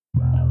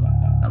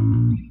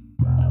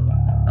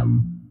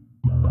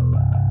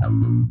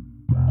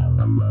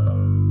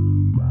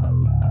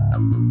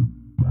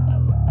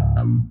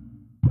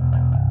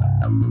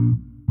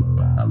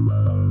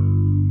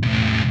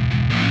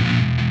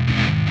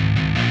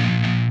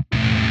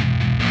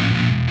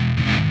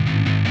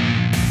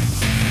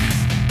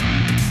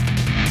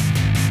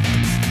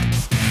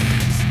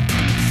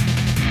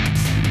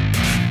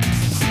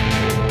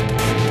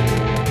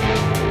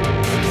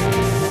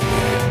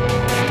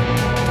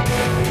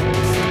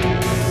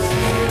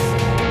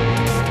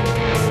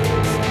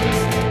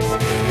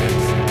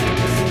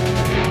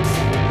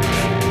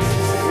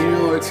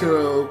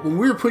When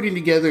we were putting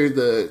together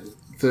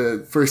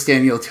the first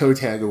annual Toe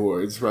Tag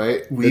Awards,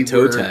 right? The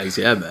Toe Tags,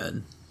 yeah,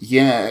 man.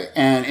 Yeah,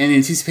 and in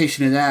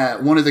anticipation of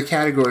that, one of the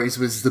categories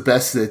was the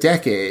best of the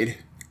decade.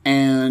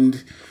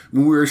 And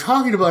when we were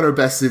talking about our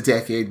best of the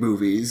decade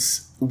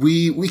movies,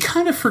 we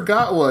kind of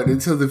forgot one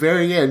until the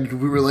very end.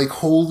 We were like,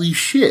 holy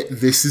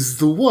shit, this is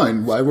the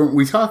one. Why weren't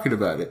we talking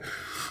about it?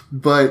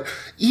 But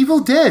Evil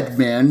Dead,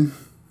 man.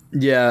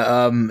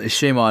 Yeah,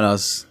 shame on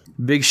us.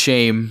 Big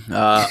shame,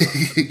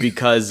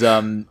 because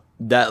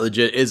that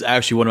legit is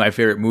actually one of my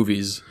favorite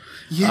movies,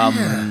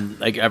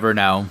 like ever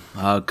now,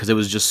 because it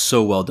was just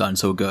so well done,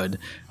 so good.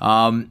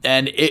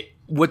 And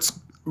what's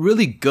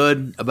really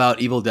good about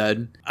Evil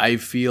Dead, I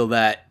feel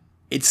that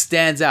it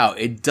stands out.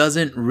 It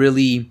doesn't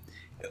really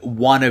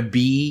want to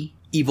be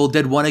Evil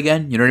Dead 1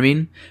 again, you know what I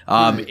mean?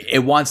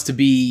 It wants to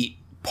be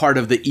part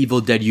of the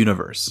Evil Dead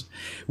universe,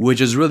 which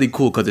is really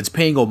cool because it's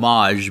paying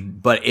homage,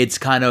 but it's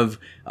kind of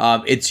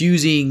it's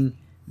using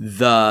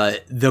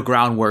the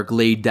groundwork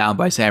laid down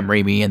by Sam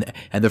Raimi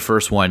and the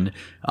first one,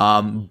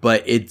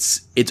 but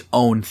it's its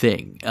own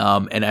thing.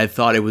 And I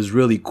thought it was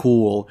really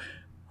cool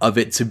of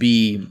it to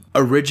be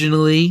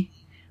originally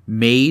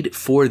made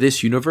for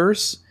this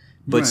universe,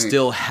 but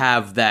still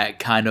have that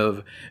kind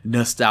of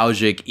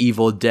nostalgic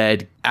Evil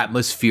Dead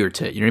atmosphere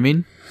to it. You know what I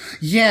mean?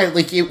 Yeah,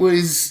 like it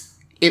was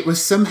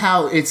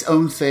somehow its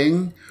own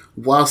thing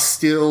while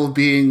still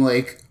being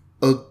like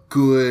a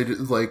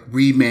good like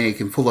remake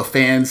and full of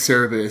fan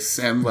service,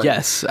 and like,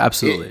 yes,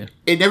 absolutely.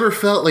 It never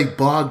felt like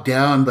bogged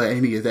down by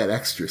any of that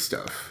extra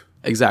stuff.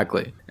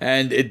 Exactly,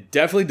 and it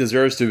definitely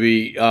deserves to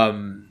be,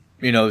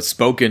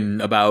 spoken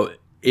about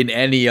in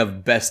any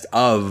of best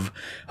of,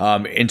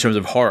 in terms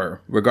of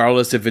horror,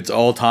 regardless if it's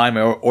all time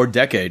or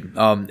decade.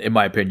 In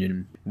my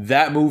opinion,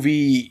 that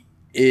movie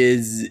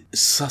is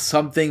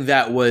something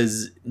that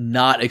was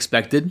not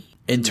expected.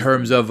 In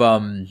terms of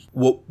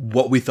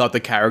what we thought the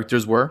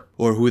characters were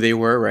or who they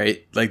were,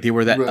 right? Like they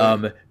were that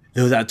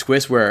there was that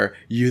twist where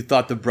you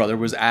thought the brother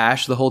was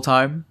Ash the whole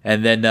time,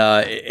 and then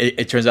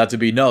it turns out to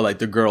be no, like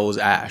the girl was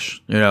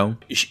Ash. You know,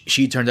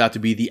 she turned out to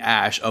be the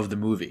Ash of the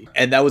movie,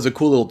 and that was a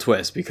cool little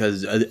twist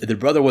because the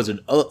brother was a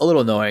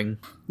little annoying.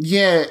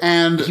 Yeah,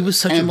 and he was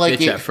such a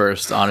bitch at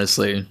first,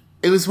 honestly.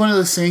 It was one of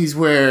those things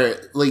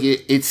where, like,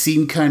 it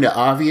seemed kind of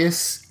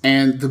obvious,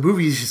 and the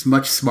movie is just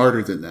much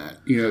smarter than that.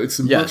 You know, it's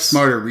a much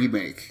smarter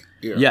remake.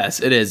 You know? Yes,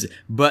 it is.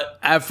 But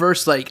at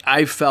first, like,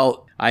 I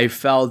felt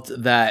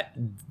that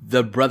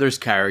the brother's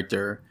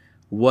character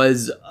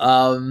was,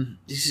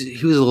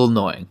 he was a little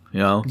annoying, you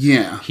know?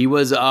 Yeah. He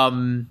was, a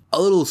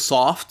little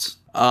soft,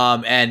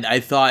 and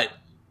I thought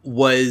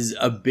was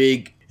a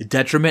big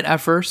detriment at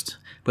first.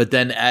 But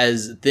then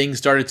as things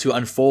started to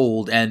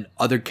unfold and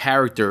other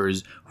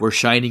characters were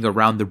shining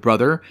around the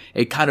brother,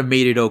 it kind of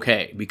made it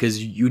okay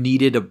because you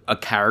needed a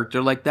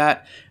character like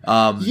that.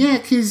 Yeah,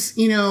 because,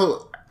 you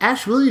know,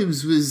 Ash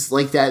Williams was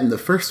like that in the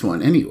first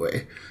one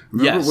anyway.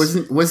 Remember,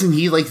 wasn't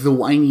he like the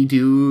whiny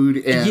dude?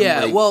 And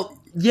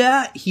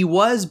yeah, he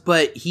was,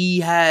 but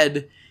he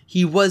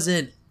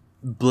wasn't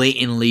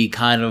blatantly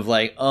kind of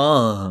like, you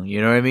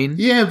know what I mean?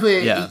 Yeah,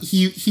 but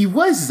he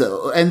was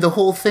though, and the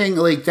whole thing,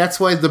 like, that's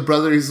why the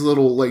brother's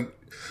little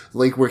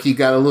like where he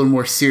got a little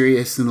more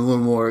serious and a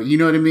little more, you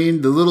know what I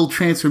mean? The little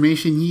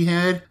transformation he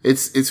had,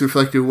 it's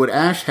reflective of what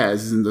Ash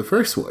has in the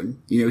first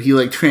one. You know, he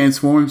like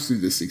transforms through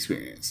this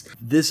experience.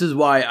 This is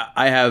why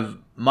I have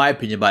my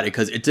opinion about it,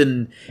 because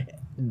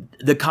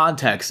the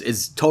context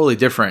is totally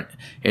different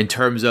in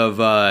terms of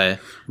the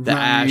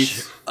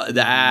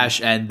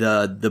Ash and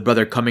the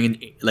brother coming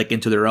in, like,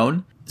 into their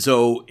own.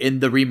 So in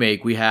the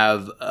remake, we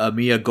have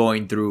Mia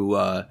going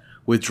through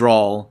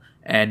withdrawal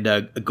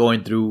and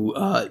going through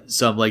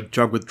some like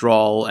drug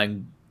withdrawal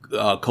and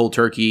cold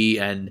turkey,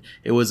 and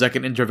it was like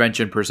an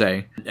intervention per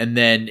se. And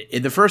then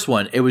in the first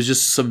one, it was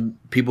just some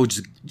people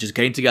just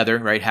getting together,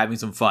 right, having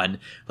some fun.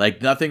 Like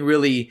nothing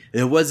really.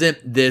 It wasn't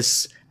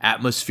this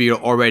atmosphere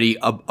already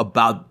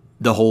about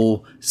the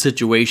whole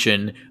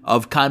situation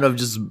of kind of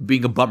just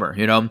being a bummer,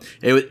 you know.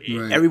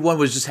 Everyone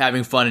was just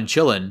having fun and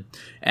chilling,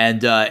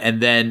 and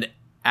then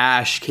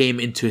Ash came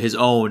into his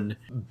own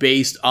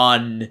based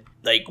on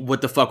like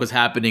what the fuck was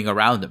happening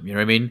around him. You know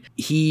what I mean?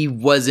 He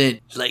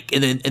wasn't like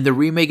in the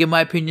remake, in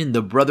my opinion,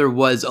 the brother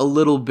was a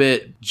little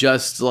bit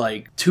just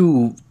like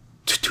too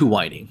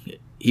whining.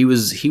 He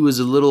was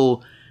a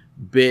little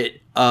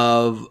bit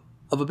of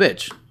a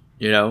bitch.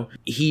 You know,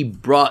 he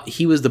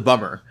was the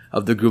bummer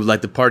of the group,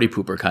 like the party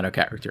pooper kind of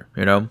character,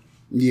 you know?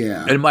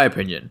 Yeah. In my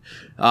opinion.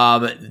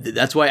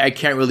 That's why I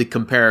can't really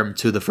compare him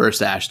to the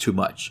first Ash too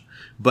much.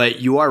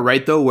 But you are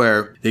right, though,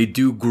 where they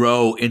do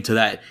grow into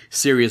that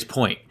serious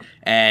point.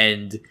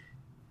 And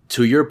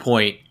to your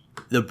point,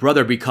 the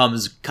brother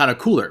becomes kind of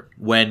cooler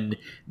when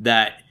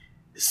that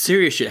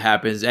serious shit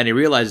happens and he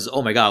realizes,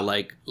 oh my god,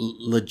 like,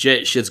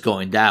 legit shit's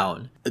going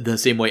down the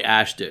same way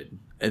Ash did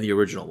in the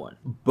original one.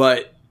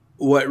 But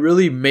what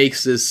really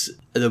makes this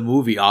the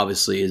movie,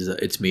 obviously, is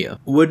it's Mia.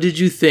 What did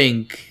you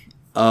think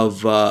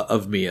of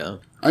Mia?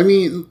 I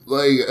mean,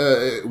 like,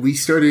 we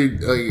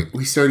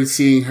started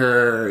seeing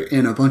her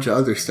in a bunch of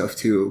other stuff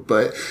too,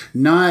 but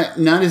not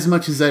as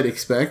much as I'd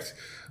expect.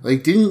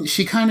 Like, didn't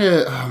she kind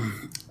of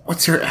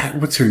what's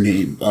her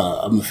name?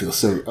 I'm gonna feel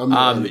so.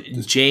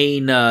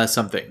 Jane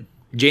something.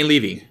 Jane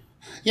Levy.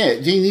 Yeah,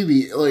 Jane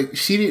Levy. Like,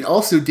 she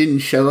didn't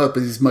show up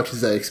as much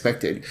as I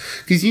expected.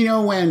 Because you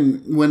know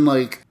when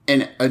like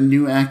a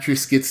new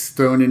actress gets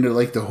thrown into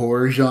like the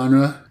horror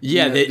genre.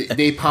 Yeah,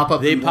 they pop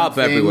up. They pop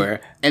everywhere,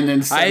 and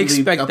then I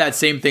expect that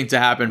same thing to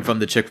happen from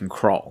the chick from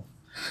Crawl.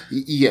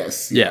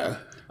 Yes. Yeah.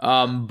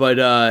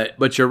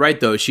 But you're right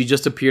though. She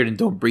just appeared in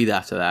Don't Breathe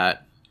after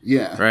that.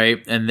 Yeah.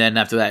 Right? And then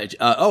after that,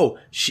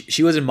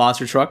 she was in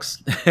Monster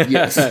Trucks.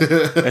 Yes.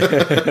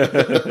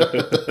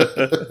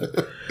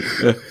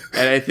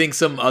 And I think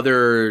some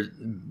other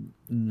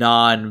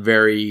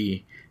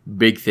non-very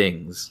big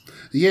things.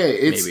 Yeah,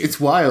 it's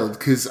wild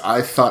because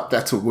I thought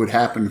that's what would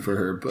happen for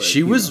her. But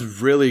she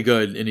was really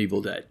good in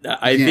Evil Dead.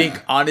 I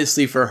think,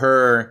 honestly, for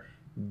her,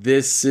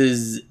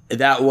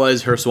 that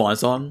was her swan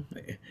song.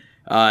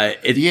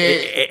 It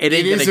ain't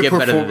going to get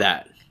better than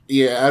that.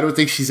 Yeah, I don't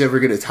think she's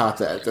ever going to top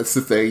that. That's the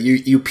thing.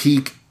 You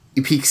peak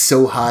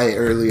so high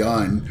early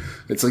on.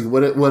 It's like,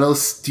 what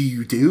else do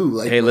you do?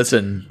 Like, hey,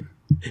 listen,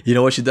 you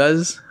know what she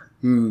does?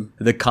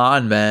 The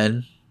con,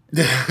 man. The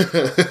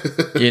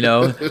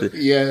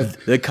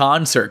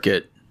con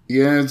circuit.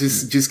 Yeah,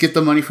 just get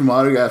the money from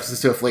autographs and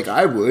stuff. Like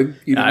I would.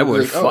 I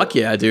would. Fuck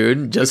yeah,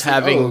 dude. Just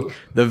having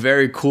the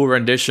very cool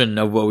rendition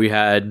of what we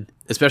had,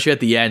 especially at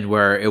the end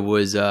where it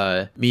was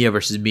Mia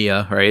versus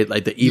Mia, right?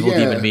 Like the evil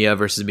demon Mia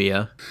versus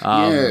Mia.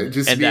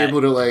 Just be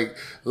able to like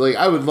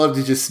I would love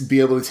to just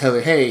be able to tell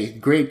her, hey,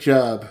 great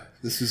job.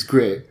 This is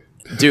great.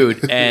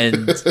 Dude,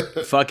 and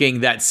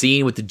fucking that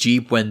scene with the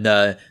Jeep when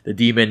the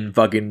demon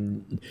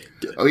fucking...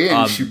 Oh,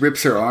 yeah, and she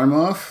rips her arm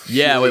off.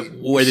 Yeah,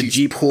 where the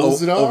Jeep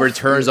pulls it off,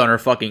 overturns on her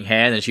fucking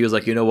hand, and she was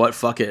like, you know what,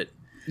 fuck it.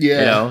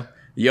 Yeah.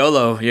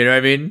 YOLO, you know what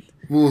I mean?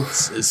 Oof.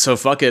 So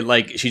fuck it,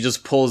 like, she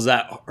just pulls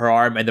her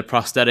arm, and the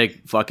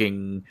prosthetic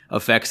fucking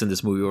effects in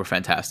this movie were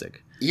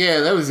fantastic.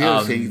 Yeah, that was the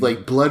other thing.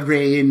 Like, blood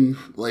rain,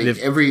 like,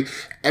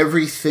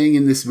 everything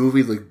in this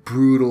movie, like,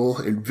 brutal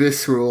and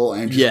visceral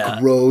and just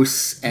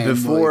gross and,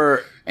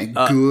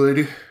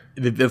 good.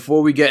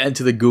 Before we get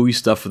into the gooey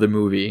stuff for the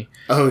movie,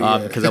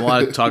 because I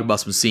want to talk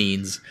about some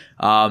scenes,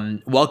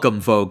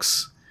 welcome,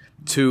 folks,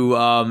 to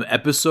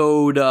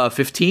episode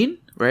 15?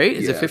 Right?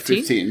 Is it 15?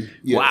 15.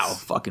 Yes. Wow,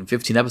 fucking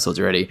 15 episodes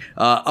already.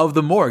 Of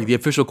The Morgue, the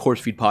official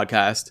Corpse Feed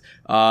podcast.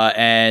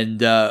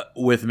 And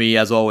with me,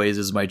 as always,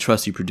 is my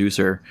trusty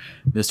producer,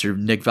 Mr.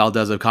 Nick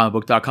Valdez of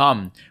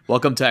comicbook.com.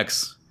 Welcome,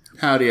 Tex.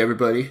 Howdy,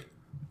 everybody.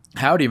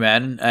 Howdy,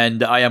 man.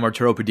 And I am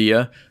Arturo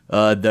Padilla,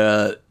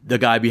 the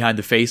guy behind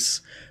the face,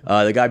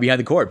 the guy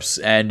behind the corpse.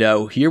 And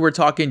here we're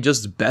talking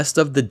just best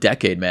of the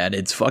decade, man.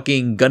 It's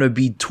fucking gonna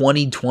be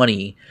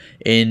 2020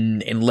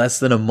 in less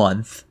than a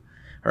month,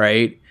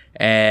 right?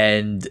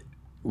 And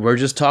we're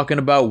just talking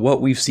about what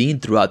we've seen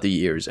throughout the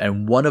years.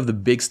 And one of the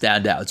big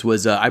standouts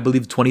was, I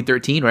believe,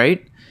 2013,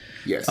 right?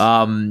 Yes.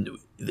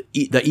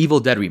 The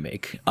Evil Dead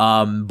remake.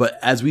 But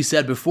as we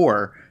said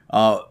before,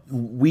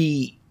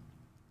 we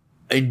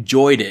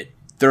enjoyed it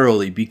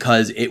thoroughly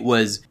because it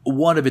was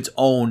one of its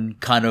own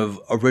kind of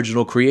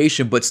original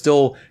creation, but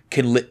still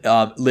can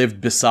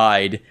live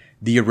beside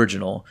the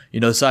original,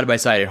 side by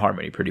side in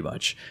harmony, pretty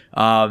much.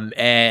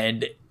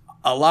 And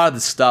a lot of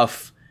the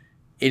stuff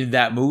in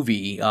that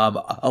movie, a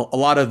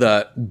lot of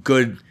the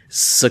good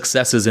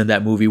successes in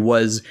that movie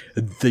was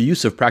the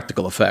use of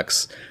practical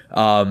effects.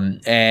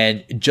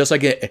 And just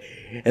like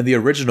in the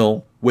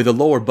original, with a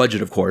lower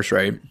budget, of course,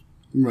 right?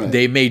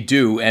 They made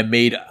do and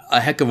made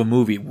a heck of a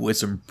movie with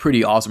some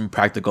pretty awesome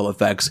practical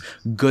effects,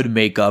 good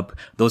makeup,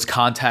 those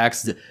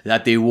contacts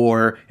that they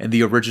wore in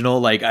the original.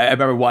 Like, I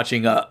remember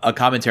watching a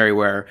commentary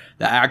where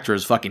the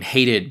actors fucking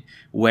hated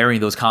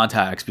wearing those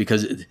contacts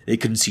because they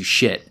couldn't see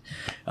shit.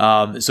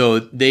 So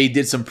they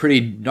did some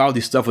pretty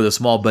gnarly stuff with a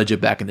small budget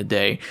back in the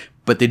day,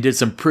 but they did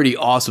some pretty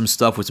awesome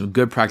stuff with some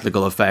good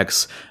practical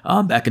effects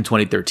back in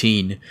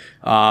 2013.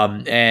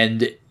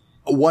 And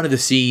one of the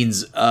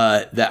scenes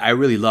that I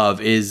really love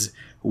is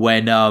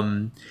when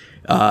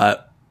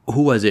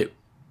who was it?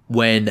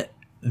 When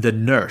the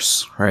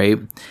nurse, right?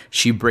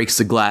 She breaks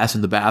the glass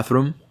in the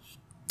bathroom.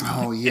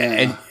 Oh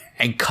yeah.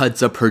 and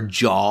cuts up her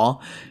jaw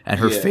and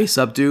her face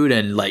up, dude.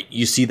 And like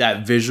you see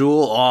that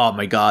visual. Oh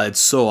my god, it's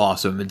so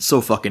awesome. It's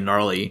so fucking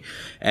gnarly.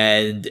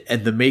 And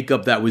the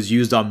makeup that was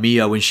used on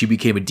Mia when she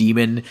became a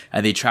demon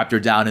and they trapped her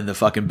down in the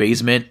fucking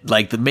basement,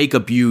 like the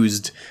makeup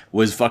used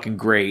was fucking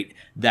great.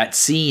 That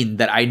scene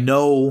that I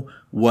know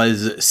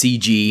was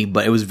CG,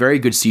 but it was very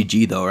good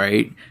CG though,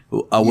 right?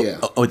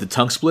 With the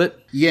tongue split.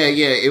 Yeah,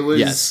 it was.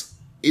 Yes.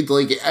 It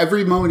like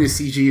every moment of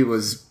CG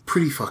was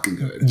pretty fucking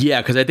good.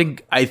 Yeah, because I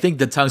think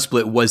the tongue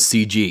split was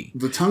CG.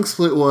 The tongue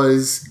split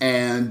was,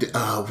 and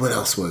what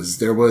else was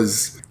there?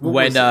 Was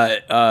when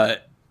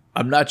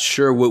I'm not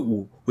sure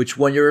which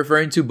one you're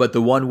referring to, but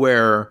the one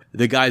where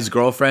the guy's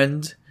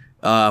girlfriend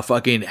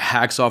fucking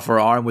hacks off her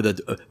arm with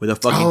a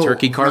fucking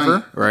turkey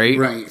carver, right?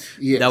 Right.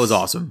 Yes. That was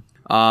awesome.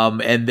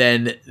 And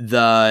then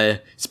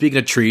speaking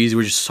of trees, we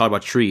were just talking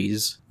about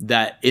trees,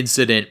 that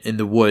incident in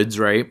the woods,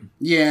 right?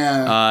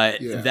 Yeah.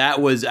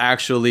 That was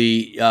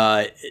actually,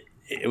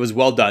 it was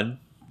well done,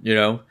 you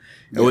know,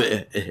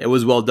 it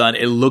was well done.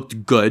 It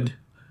looked good.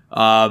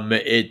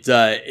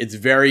 It's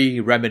very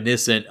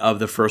reminiscent of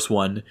the first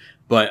one,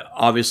 but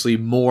obviously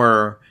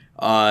more,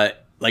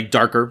 like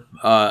darker,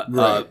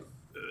 right.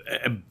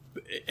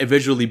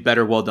 Visually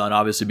better, well done,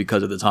 obviously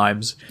because of the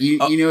times. You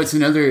know, it's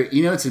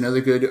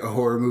another good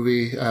horror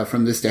movie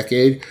from this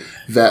decade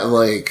that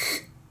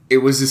like it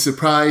was a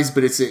surprise,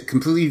 but it's a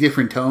completely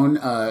different tone,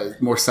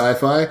 more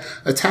sci-fi.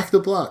 Attack the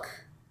Block.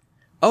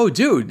 Oh,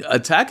 dude,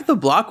 Attack the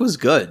Block was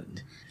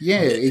good. Yeah,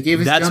 it gave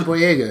us John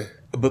Boyega.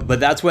 But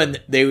that's when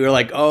they were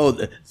like,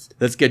 oh,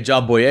 let's get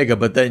John Boyega,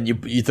 but then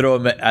you throw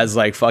him as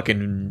like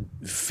fucking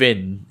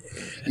Finn,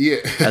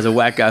 as a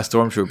whack ass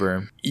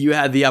stormtrooper. You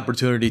had the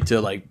opportunity to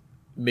like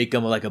make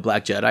him like a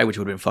Black Jedi, which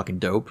would have been fucking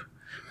dope,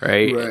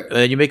 right? And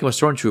then you make him a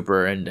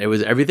stormtrooper, and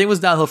everything was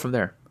downhill from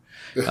there.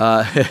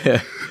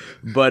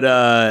 But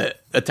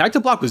Attack the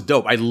Block was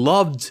dope. I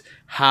loved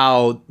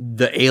how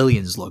the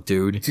aliens looked,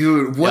 dude.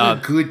 Dude, what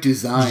a good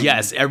design.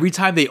 Yes, every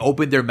time they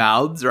opened their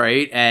mouths,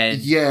 right, and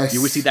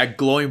you would see that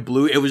glowing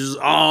blue. It was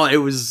just, it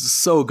was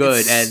so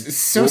good. It's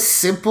so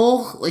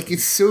simple. Like,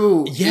 it's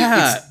so...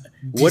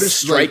 what a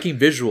striking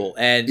visual.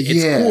 And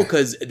it's cool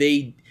because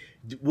they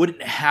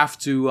wouldn't have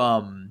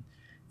to...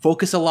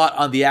 focus a lot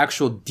on the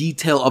actual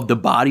detail of the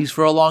bodies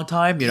for a long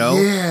time, you know?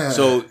 Yeah.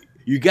 So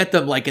you get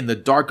them like in the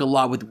dark a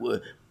lot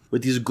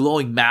with these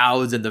glowing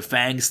mouths and the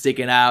fangs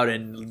sticking out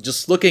and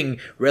just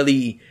looking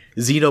really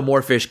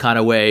xenomorphish kind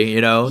of way,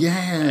 you know? Yeah.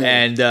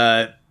 And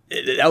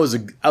that was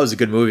a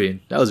good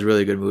movie. That was a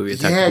really good movie.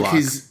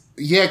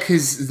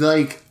 Because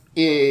like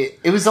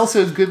it was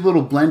also a good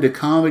little blend of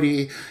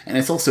comedy, and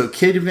it's also a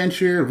kid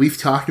adventure. We've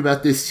talked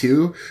about this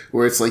too,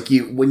 where it's like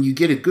when you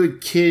get a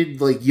good kid,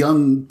 like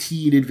young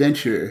teen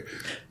adventure.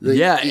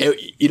 Like,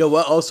 you know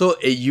what? Also,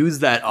 it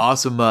used that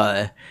awesome.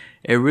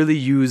 It really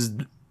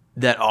used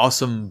that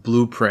awesome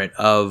blueprint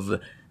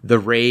of the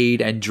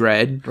Raid and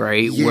Dread,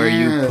 right? Yeah. Where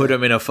you put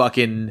them in a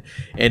fucking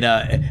in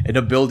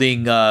a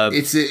building.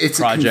 It's a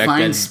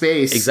confined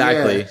space.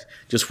 Exactly. Yeah.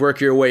 Just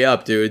work your way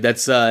up, dude.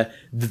 That's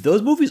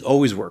those movies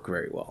always work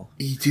very well.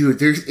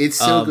 Dude, it's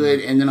so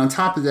good. And then on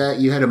top of that,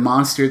 you had a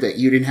monster that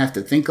you didn't have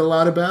to think a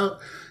lot about.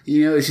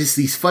 You know, it's just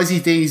these fuzzy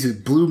things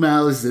with blue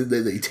mouths that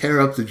they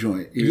tear up the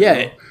joint. You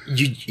know?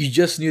 You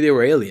just knew they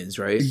were aliens,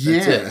 right? Yeah.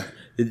 That's it.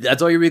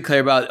 That's all you're really clear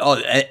about. Oh,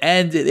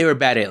 and they were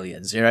bad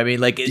aliens. You know what I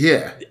mean? Like,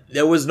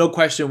 there was no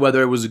question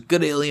whether it was a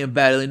good alien,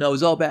 bad alien. No, it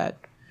was all bad.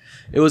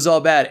 It was all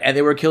bad, and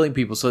they were killing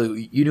people. So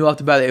you knew off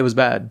the bat it was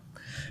bad.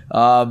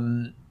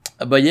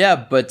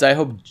 But I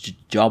hope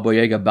John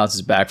Boyega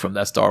bounces back from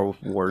that Star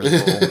Wars role. You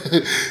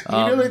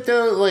know what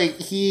though? Like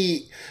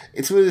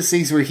it's one of those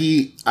things where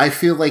I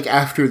feel like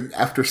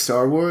after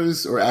Star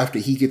Wars, or after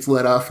he gets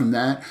let off from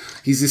that,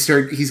 he's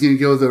gonna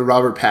go the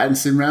Robert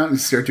Pattinson route and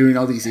start doing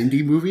all these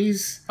indie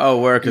movies. Oh,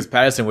 where? Because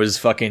Pattinson was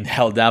fucking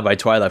held down by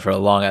Twilight for a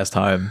long ass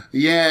time.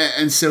 Yeah,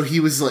 and so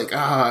he was like,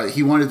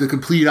 he wanted the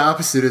complete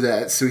opposite of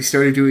that. So he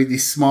started doing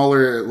these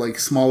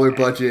smaller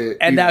budget.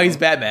 And now he's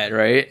Batman,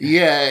 right?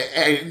 Yeah,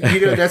 and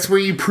that's where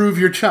you prove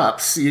your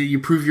chops. You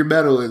prove your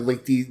mettle in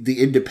like the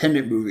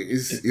independent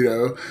movies. You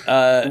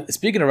know.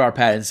 Speaking of Robert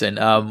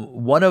Pattinson,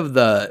 one of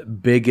the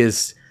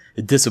biggest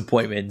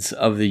disappointments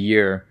of the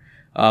year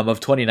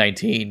of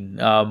 2019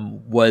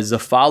 was a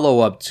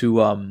follow-up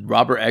to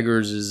Robert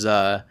Eggers'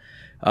 The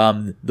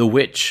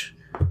Witch,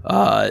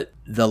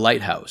 The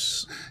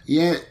Lighthouse.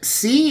 Yeah,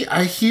 see,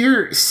 I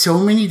hear so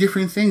many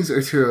different things,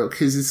 Arturo,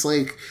 because it's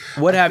like...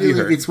 What have you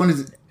heard? It's one of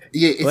the...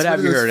 Yeah, it's what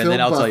have you heard? And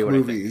then I'll tell you what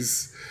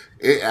movies.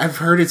 I've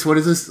heard it's one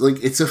of those,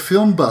 like, it's a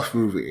film buff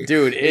movie.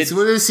 Dude, it's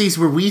one of those things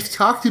where we've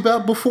talked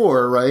about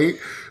before, right?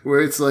 Where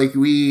it's like,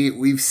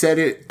 we've said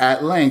it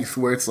at length,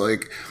 where it's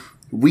like,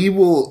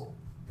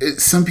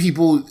 some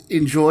people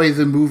enjoy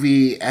the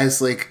movie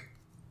as, like,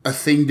 a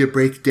thing to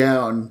break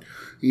down.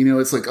 You know,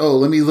 it's like, oh,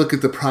 let me look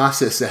at the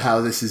process of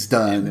how this is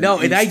done. No,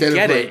 and I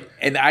get it.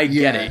 And I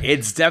get it.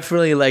 It's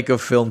definitely like a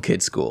film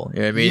kid school. You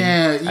know what I mean?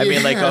 Yeah. I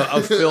mean, like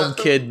a film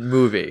kid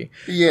movie.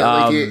 Yeah,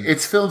 like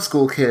it's film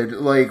school kid.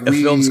 Like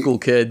film school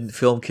kid,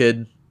 film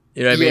kid.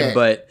 You know what I mean?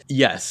 But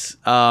yes,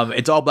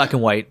 it's all black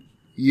and white.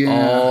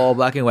 all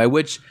black and white,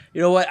 which,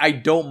 you know what, I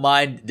don't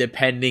mind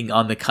depending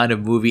on the kind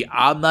of movie.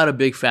 I'm not a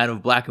big fan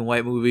of black and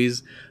white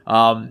movies.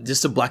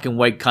 Just the black and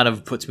white kind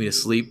of puts me to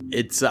sleep.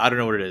 It's, I don't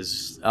know what it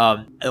is.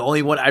 The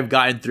only one I've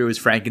gotten through is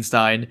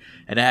Frankenstein,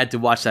 and I had to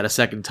watch that a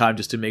second time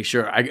just to make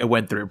sure I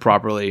went through it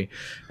properly.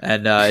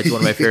 And it's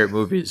one of my favorite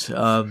movies.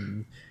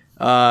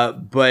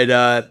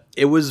 But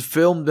it was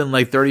filmed in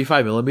like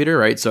 35 millimeter,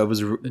 right? So it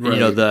was, you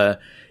know,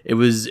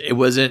 it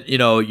wasn't, you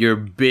know, your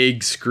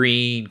big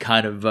screen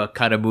kind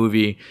of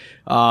movie.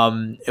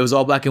 It was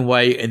all black and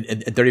white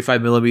and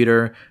 35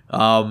 millimeter.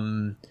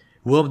 Willem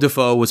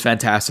Dafoe was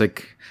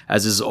fantastic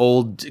as this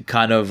old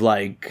kind of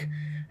like,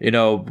 you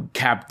know,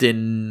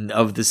 captain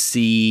of the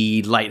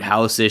sea,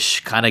 lighthouse-ish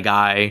kind of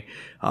guy.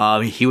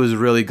 He was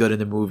really good in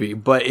the movie,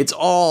 but it's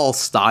all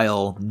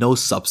style, no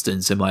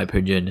substance in my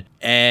opinion.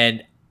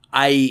 And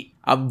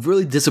I'm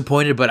really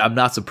disappointed, but I'm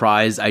not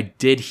surprised. I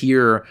did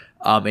hear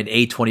an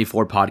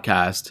A24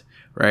 podcast,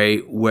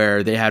 right,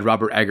 where they had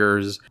Robert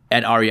Eggers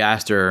and Ari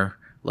Aster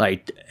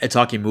like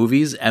talking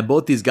movies, and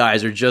both these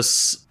guys are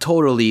just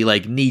totally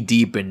like knee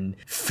deep in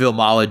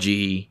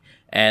filmology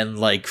and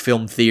like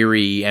film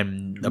theory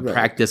and the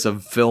practice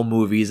of film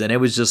movies. And it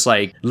was just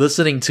like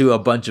listening to a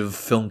bunch of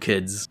film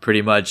kids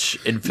pretty much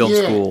in film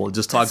school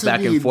just talk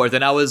back and forth.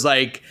 And I was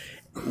like,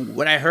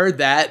 when I heard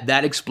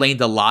that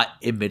explained a lot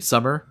in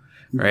Midsommar,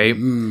 right?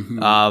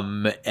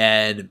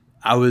 And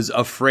I was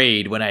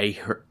afraid when I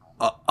heard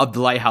of The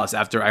Lighthouse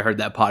after I heard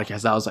that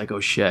podcast. I was like, oh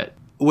shit.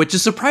 Which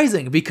is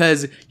surprising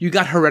because you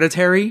got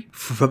Hereditary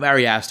from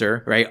Ari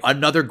Aster, right?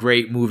 Another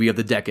great movie of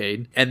the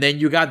decade. And then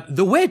you got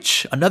The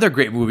Witch, another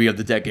great movie of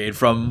the decade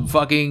from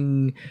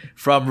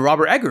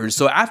Robert Eggers.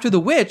 So after The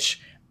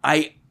Witch,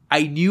 I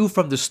knew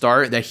from the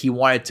start that he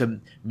wanted to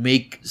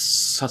make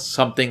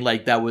something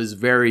like that was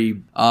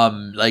very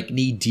like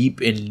knee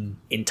deep in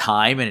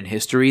time and in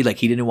history. Like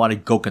he didn't want to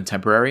go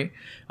contemporary.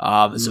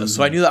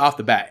 So I knew that off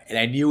the bat, and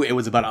I knew it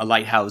was about a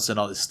lighthouse and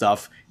all this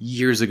stuff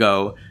years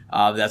ago.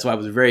 That's why I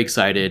was very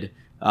excited.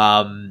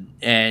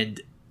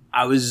 And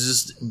I was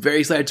just very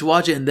excited to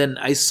watch it. And then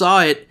I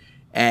saw it,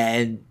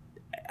 and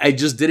I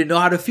just didn't know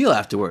how to feel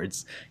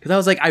afterwards, because I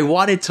was like, I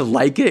wanted to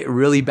like it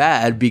really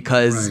bad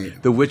because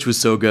The Witch was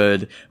so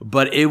good,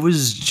 but it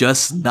was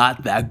just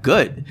not that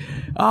good.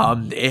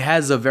 It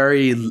has a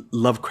very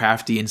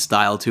Lovecraftian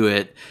style to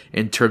it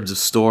in terms of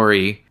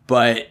story,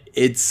 but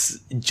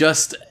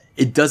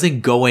it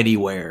doesn't go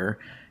anywhere.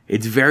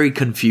 It's very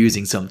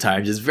confusing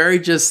sometimes. It's very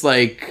just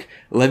like,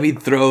 let me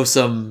throw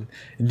some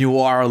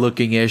noir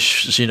looking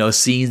ish, you know,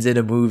 scenes in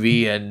a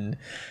movie and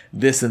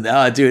this and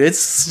that. Dude,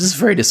 it's just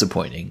very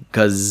disappointing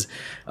because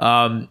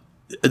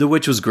The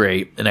Witch was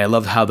great, and I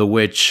loved how The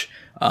Witch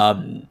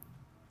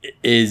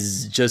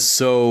is just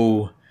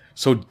so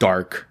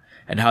dark,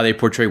 and how they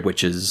portray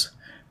witches,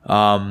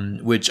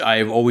 which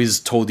I've always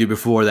told you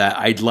before that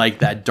I'd like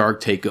that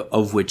dark take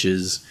of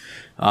witches.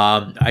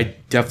 I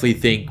definitely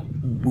think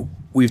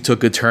we've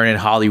took a turn in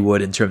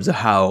Hollywood in terms of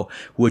how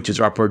witches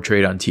are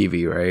portrayed on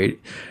TV, right?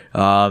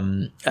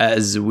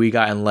 As we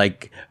got in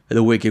like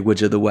The Wicked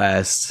Witch of the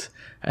West,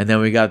 and then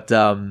we got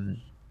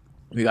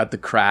The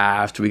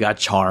Craft, we got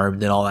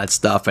Charmed, and all that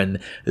stuff, and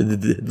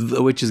the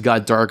witches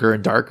got darker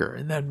and darker,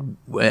 and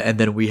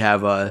then we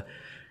have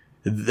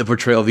the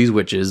portrayal of these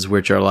witches,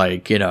 which are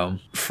like, you know,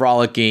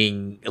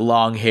 frolicking,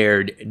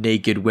 long-haired,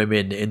 naked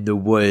women in the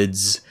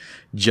woods,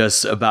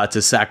 just about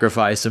to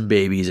sacrifice some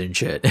babies and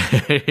shit.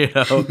 You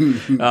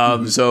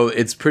know, so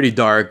it's pretty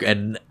dark,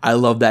 and I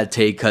love that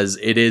take because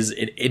it is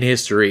in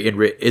history. It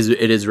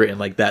is written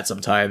like that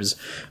sometimes.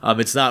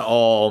 It's not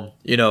all,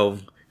 you know,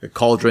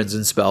 cauldrons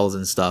and spells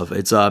and stuff.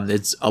 It's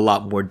a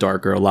lot more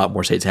darker, a lot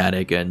more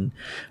satanic, and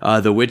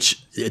The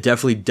Witch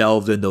definitely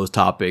delved in those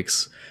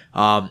topics.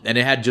 And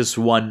it had just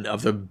one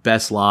of the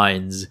best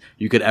lines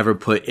you could ever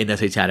put in a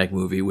satanic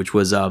movie, which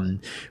was,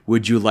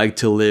 would you like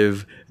to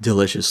live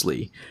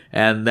deliciously?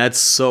 And that's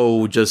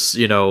so just,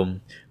 you know,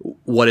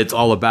 what it's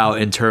all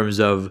about in terms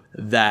of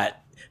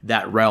that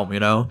realm, you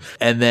know?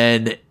 And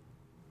then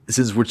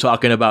since we're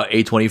talking about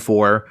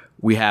A24,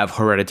 we have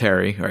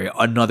Hereditary, right?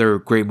 Another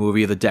great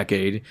movie of the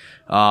decade,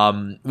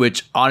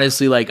 which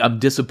honestly, like, I'm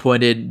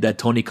disappointed that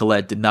Toni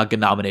Collette did not get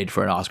nominated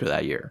for an Oscar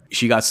that year.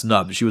 She got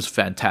snubbed. She was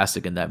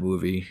fantastic in that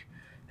movie.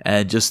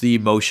 And just the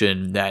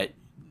emotion that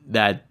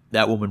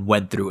woman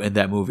went through in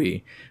that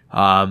movie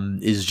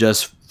is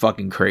just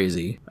fucking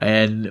crazy.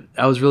 And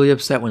I was really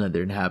upset when that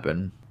didn't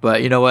happen.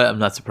 But you know what? I'm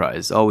not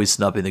surprised. Always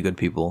snubbing the good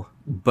people.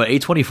 But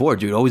A24,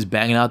 dude, always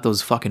banging out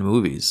those fucking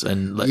movies.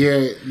 And like,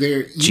 yeah,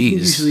 you can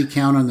usually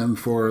count on them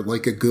for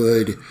like a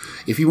good,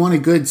 if you want a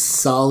good,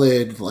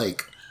 solid,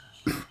 like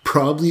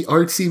probably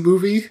artsy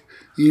movie,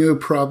 you know,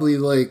 probably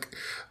like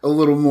a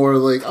little more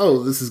like,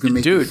 oh, this is going to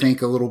make you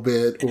think a little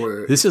bit.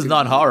 Or this is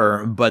not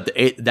horror, but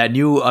that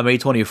new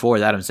A24,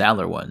 the Adam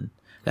Sandler one.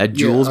 That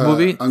Jules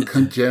movie,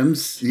 Uncut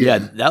Gems. Yeah,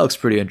 that looks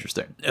pretty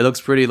interesting. It looks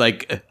pretty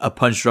like a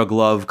Punch Drunk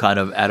Love kind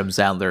of Adam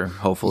Sandler,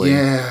 hopefully.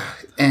 Yeah,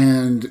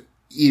 and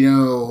you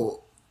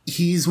know,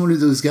 he's one of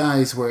those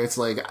guys where it's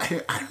like,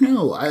 I don't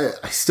know,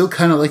 I still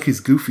kind of like his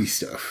goofy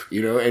stuff,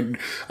 you know, and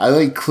I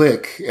like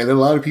Click, and a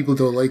lot of people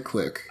don't like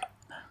Click.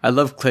 I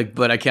love Click,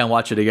 but I can't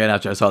watch it again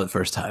after I saw it the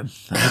first time.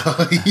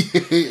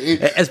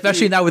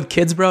 Especially now with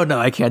kids, bro. No,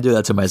 I can't do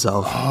that to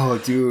myself.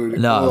 Oh, dude.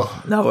 No,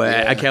 oh, no way.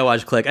 yeah. I can't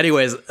watch Click.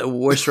 Anyways,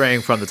 we're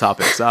straying from the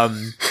topics. Now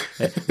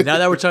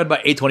that we're talking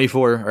about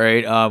A24,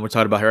 right? We're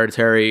talking about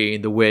Hereditary,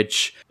 The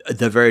Witch,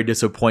 the very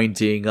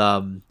disappointing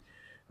The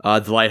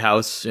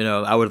Lighthouse. You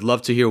know, I would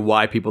love to hear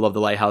why people love The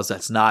Lighthouse.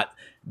 That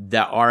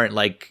aren't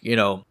like, you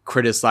know,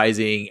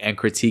 criticizing and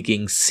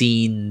critiquing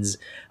scenes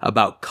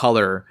about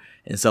color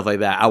and stuff like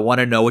that. I want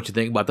to know what you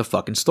think about the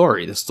fucking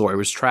story. The story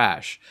was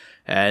trash.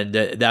 And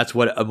that's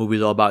what a movie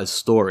is all about, is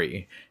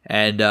story.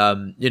 And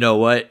you know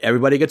what?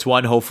 Everybody gets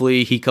one.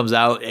 Hopefully he comes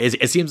out.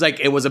 It seems like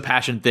it was a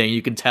passion thing.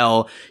 You can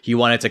tell he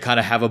wanted to kind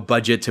of have a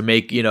budget to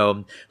make, you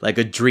know, like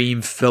a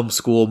dream film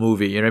school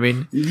movie. You know what I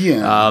mean?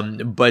 Yeah.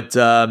 But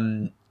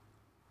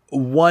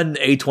one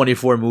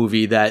A24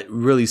 movie that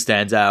really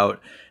stands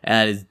out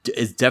and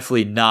is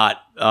definitely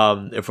not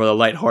for the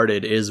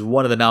lighthearted is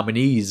one of the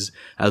nominees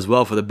as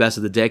well for the best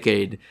of the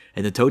decade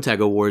in the Toe Tag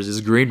Awards is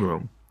Green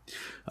Room.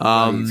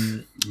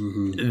 That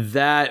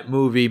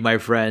movie, my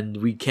friend,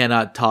 we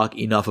cannot talk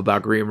enough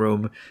about Green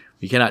Room.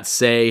 We cannot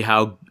say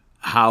how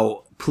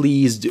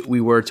pleased we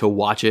were to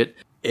watch it.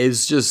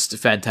 It's just a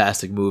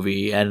fantastic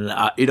movie. And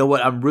you know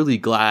what? I'm really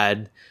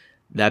glad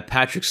that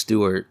Patrick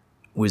Stewart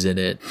was in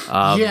it.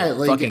 Yeah,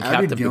 like fucking out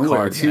Captain of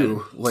nowhere Picard, too.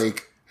 man.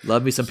 Like,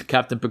 Love me some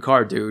Captain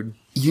Picard, dude.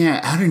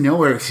 yeah, out of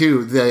nowhere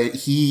too. That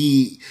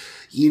he,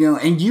 you know,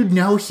 and you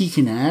know he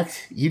can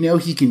act. You know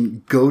he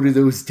can go to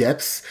those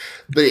depths.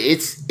 But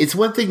it's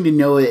one thing to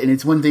know it, and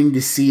it's one thing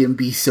to see him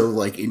be so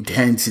like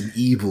intense and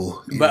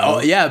evil.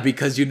 But yeah,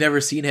 because you've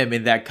never seen him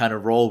in that kind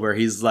of role where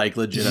he's like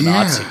legit a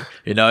Nazi.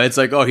 You know, it's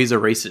like, oh, he's a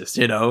racist.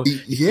 You know,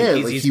 yeah,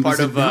 he's part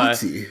of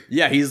Nazi.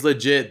 Yeah, he's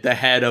legit the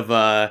head of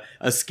a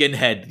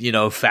skinhead, you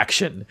know,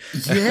 faction.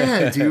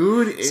 Yeah,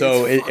 dude.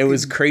 So it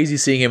was crazy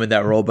seeing him in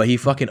that role, but he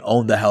fucking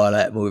owned the hell out of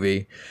that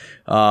movie.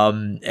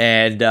 And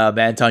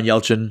Anton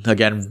Yelchin,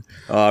 again,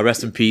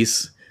 rest in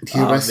peace.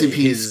 Yeah, rest in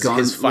peace.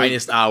 His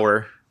finest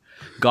hour.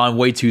 Gone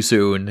way too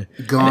soon.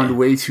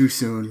 Way too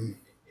soon.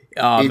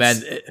 Oh,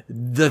 man.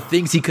 The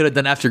things he could have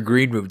done after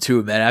Green Room,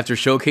 too, man. After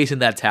showcasing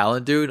that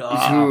talent, dude.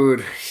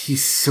 Dude,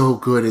 he's so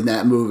good in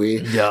that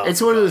movie. Yeah,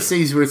 it's one of those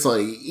things where it's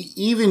like,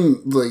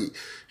 even like,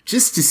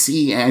 just to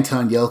see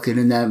Anton Yelchin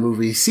in that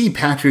movie, see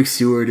Patrick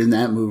Stewart in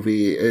that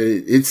movie,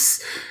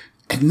 it's...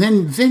 And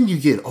then you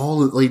get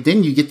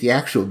then you get the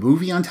actual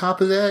movie on top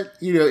of that.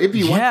 You know, it'd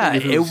be one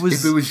thing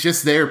if it was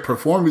just their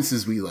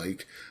performances we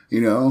like,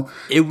 you know.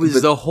 It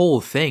was the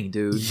whole thing,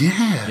 dude.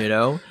 Yeah. You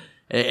know?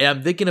 And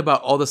I'm thinking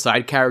about all the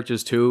side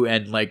characters too,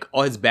 and like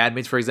all his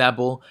bandmates, for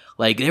example.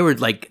 Like they were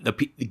like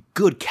the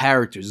good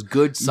characters,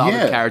 good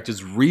solid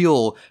characters,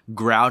 real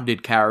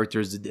grounded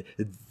characters.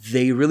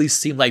 They really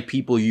seem like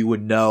people you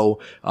would know.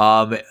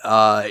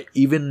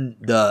 Even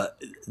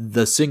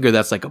the singer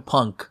that's like a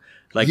punk.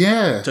 Like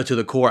to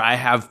the core. I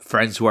have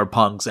friends who are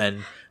punks,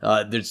 and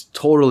there's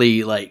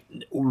totally like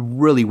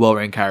really well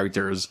written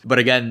characters. But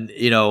again,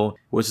 you know,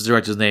 what's the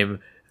director's name?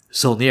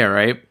 Saulnier,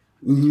 right?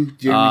 Mm-hmm.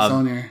 Jeremy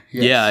Saulnier.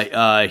 Yes.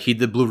 Yeah, he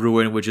did Blue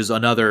Ruin, which is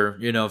another,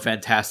 you know,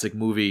 fantastic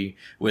movie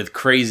with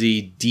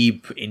crazy,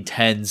 deep,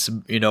 intense,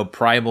 you know,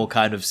 primal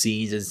kind of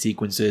scenes and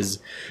sequences,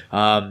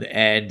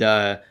 and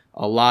a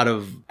lot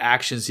of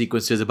action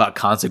sequences about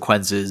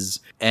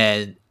consequences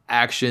and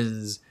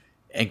actions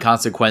and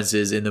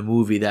consequences in the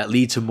movie that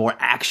lead to more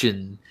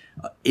action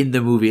in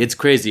the movie. It's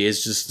crazy.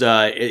 It's just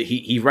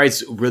he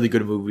writes really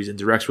good movies and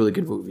directs really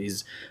good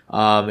movies.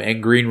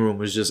 And Green Room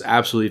was just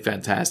absolutely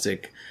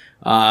fantastic.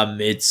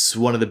 It's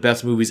one of the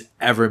best movies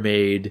ever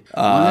made.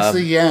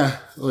 Honestly,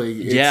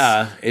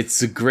 yeah.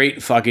 It's a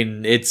great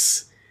fucking.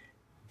 It's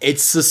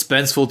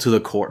suspenseful to the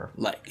core.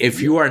 Like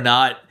if you are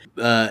not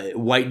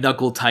white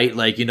knuckle tight,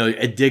 like, you know,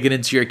 digging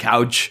into your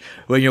couch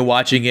when you're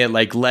watching it,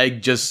 like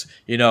leg just,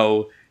 you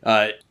know,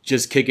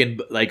 just kicking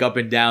like up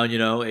and down, you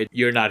know,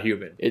 you're not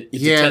human.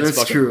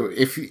 That's true.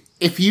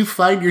 If you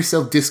find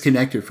yourself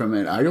disconnected from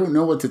it, I don't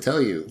know what to tell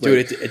you.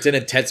 Dude, it's an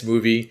intense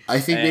movie. I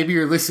think maybe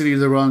you're listening to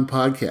the wrong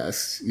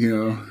podcast, you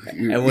know.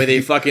 And when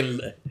they fucking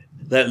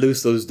let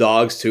loose those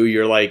dogs too,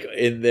 you're like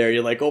in there,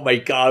 you're like, oh my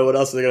god, what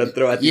else are they gonna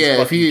throw at these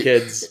fucking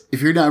kids?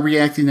 If you're not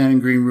reacting to that in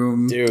Green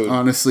Room, dude,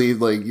 honestly,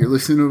 like, you're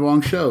listening to the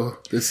wrong show.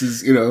 This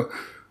is, you know,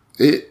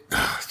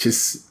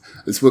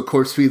 it's what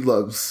Corpse Feed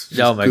loves.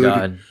 Just oh my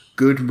god.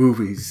 Good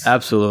movies.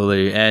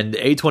 Absolutely. And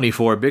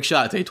A24, big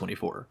shout out to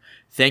A24.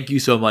 Thank you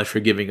so much for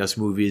giving us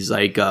movies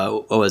like,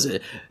 what was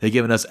it? They're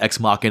giving us Ex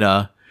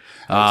Machina.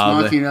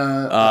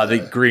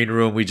 The Green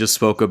Room we just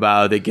spoke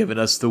about. They've given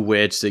us The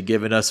Witch. They've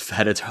given us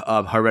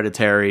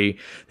Hereditary.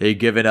 They've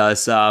given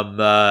us,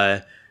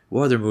 what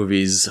other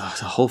movies? A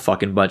whole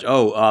fucking bunch.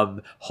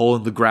 Hole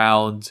in the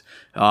Ground.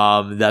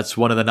 That's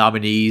one of the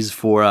nominees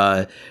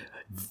for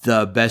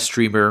the best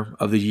streamer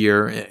of the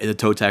year in the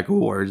Toe Tag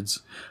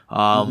Awards.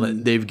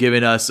 They've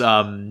given us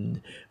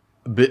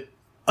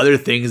other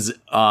things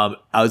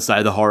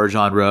outside the horror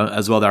genre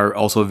as well that are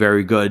also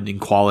very good in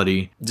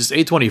quality. Just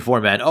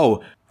A24, man.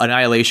 Oh,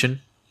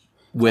 Annihilation.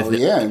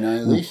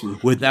 Annihilation.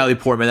 With Natalie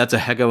Portman. That's a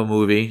heck of a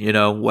movie. You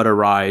know, what a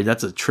ride.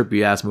 That's a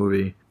trippy ass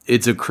movie.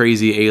 It's a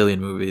crazy alien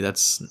movie.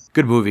 That's a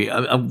good movie.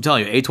 I'm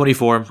telling you,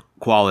 A24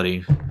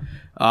 quality.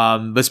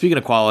 But speaking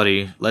of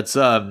quality, let's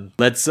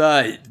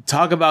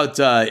talk about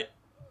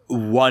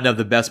one of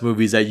the best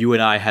movies that you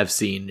and I have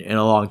seen in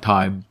a long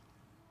time,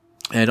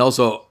 and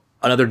also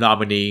another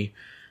nominee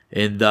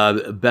in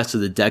the best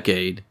of the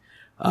decade.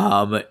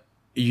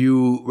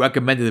 You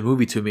recommended the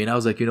movie to me, and I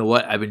was like, you know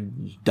what? I've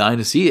been dying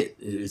to see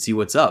it, see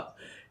what's up.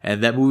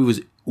 And that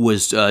movie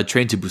was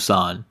Train to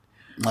Busan.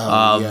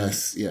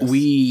 Yes.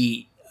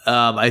 We,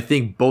 I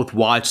think, both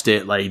watched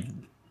it like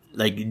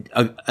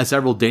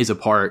several days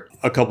apart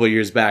a couple of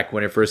years back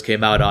when it first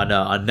came out on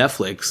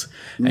Netflix.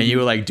 And you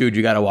were like, dude,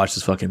 you got to watch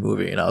this fucking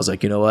movie. And I was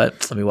like, you know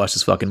what? Let me watch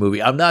this fucking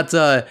movie. I'm not.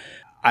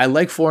 I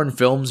like foreign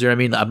films. You know what I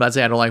mean? I'm not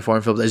saying I don't like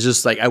foreign films. It's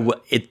just like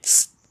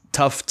it's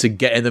tough to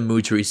get in the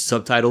mood to read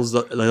subtitles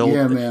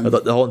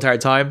the whole entire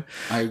time.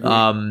 I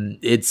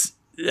agree.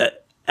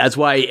 That's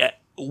why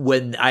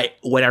when I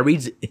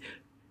read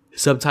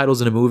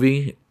subtitles in a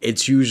movie,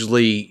 it's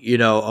usually, you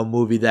know, a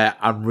movie that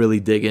I'm really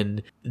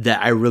digging,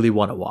 that I really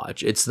want to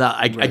watch. It's not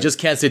I just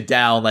can't sit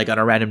down like on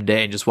a random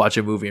day and just watch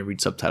a movie and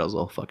read subtitles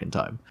all fucking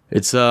time.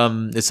 It's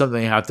something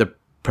I have to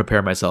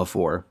prepare myself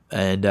for.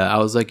 And I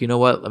was like, you know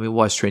what? Let me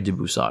watch Train to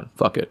Busan.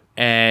 Fuck it.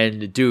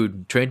 And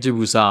dude, Train to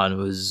Busan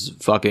was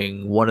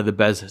fucking one of the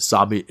best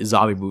zombie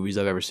movies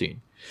I've ever seen.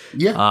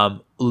 Yeah.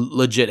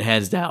 Legit,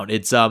 hands down.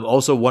 It's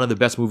also one of the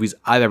best movies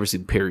I've ever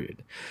seen,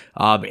 period.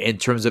 In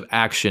terms of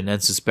action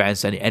and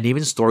suspense and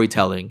even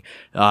storytelling.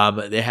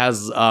 It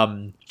has,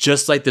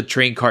 just like the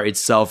train car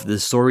itself, the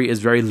story is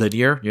very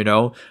linear, you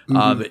know?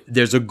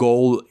 There's a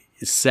goal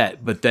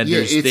set, but then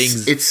there's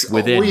things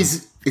within.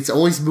 It's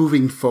always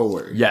moving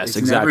forward. Yes, it's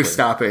exactly. Never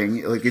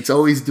stopping. Like, it's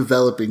always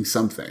developing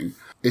something.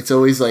 It's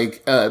always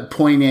like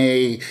point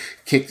A,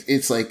 kick.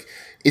 It's like,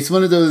 it's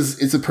one of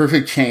those, it's a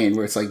perfect chain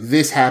where it's like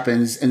this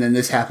happens and then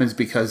this happens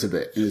because of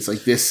it. And it's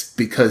like this,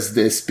 because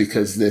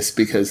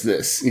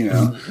this, you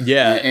know?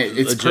 Yeah. And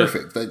it's legit.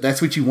 Perfect. Like,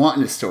 that's what you want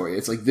in a story.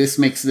 It's like this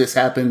makes this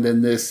happen,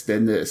 then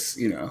this,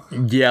 you know?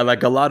 Yeah,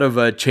 like a lot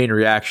of chain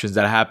reactions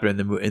that happen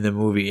in the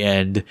movie.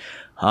 And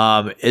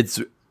it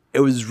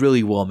was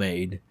really well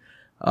made.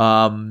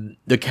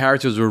 The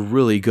characters were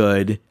really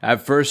good.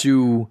 At first,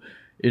 you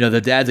know, the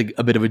dad's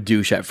a bit of a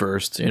douche at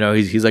first. You know,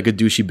 he's like a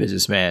douchey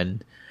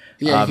businessman.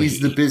 Yeah, he's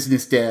the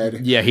business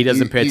dad. Yeah, he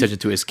doesn't pay attention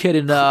to his kid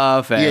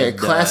enough. And,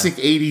 classic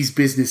 80s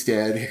business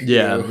dad.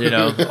 Yeah, you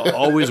know,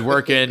 always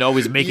working,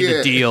 always making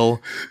the deal.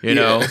 You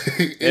know,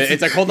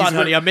 it's like, hold on,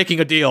 honey, I'm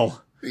making a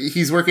deal.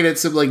 He's working at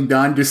some like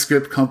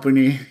nondescript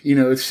company, you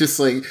know. It's just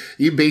like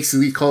you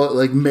basically call it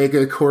like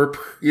Megacorp,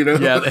 you know.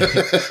 Yeah,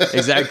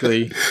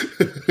 exactly.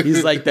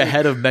 He's like the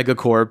head of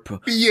Megacorp,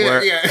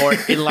 or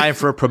in line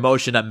for a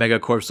promotion at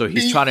Megacorp. So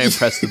he's trying to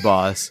impress the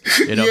boss,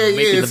 you know,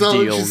 making them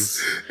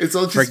deals. It's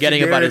all just forgetting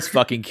generic. About his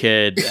fucking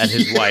kid and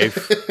his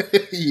wife.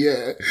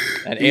 Yeah,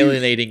 and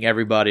alienating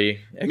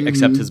everybody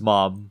except his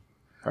mom.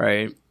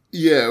 Right.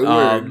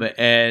 Yeah.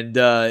 And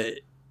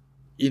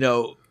you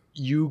know,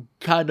 you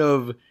kind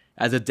of.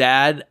 As a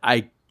dad,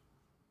 I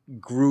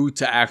grew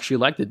to actually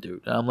like the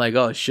dude. I'm like,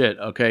 oh shit,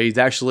 okay, he's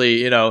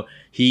actually, you know,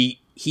 he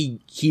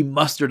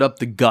mustered up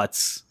the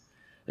guts,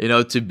 you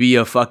know, to be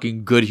a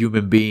fucking good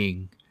human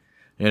being,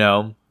 you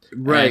know.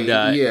 Right.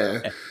 And,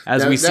 yeah.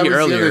 As we see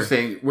earlier, the other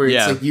thing where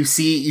it's like you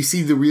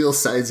see the real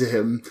sides of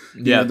him.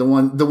 You know,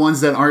 the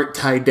ones that aren't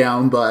tied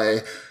down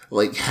by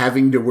like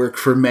having to work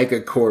for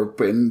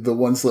Megacorp, and the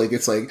ones like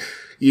it's like.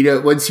 You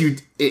know, once you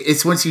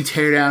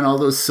tear down all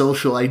those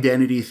social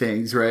identity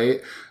things,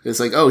 right? It's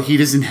like, oh, he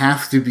doesn't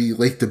have to be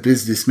like the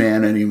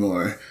businessman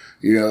anymore,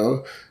 you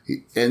know?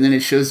 And then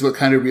it shows what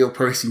kind of real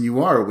person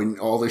you are when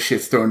all the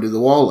shit's thrown to the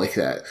wall like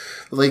that.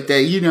 Like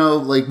that, you know,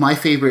 like my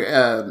favorite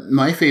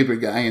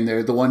guy in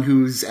there, the one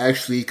who's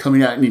actually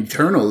coming out in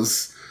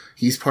Eternals,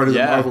 he's part of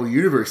the Marvel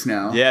Universe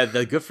now. Yeah,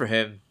 good for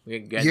him.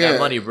 Get that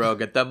money, bro.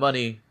 Get that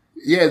money.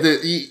 Yeah,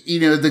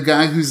 the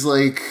guy who's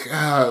like,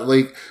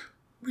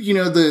 you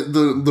know,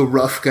 the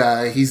rough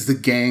guy, he's the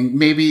gang.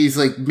 Maybe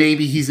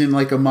he's in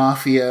like a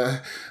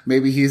mafia.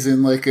 Maybe he's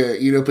in like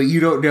a, you know, but you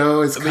don't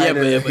know. It's kind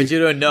of, but you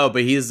don't know.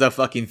 But he's a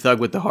fucking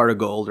thug with the heart of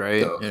gold,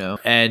 right? Oh. You know.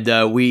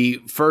 And we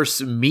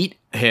first meet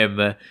him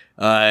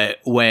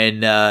when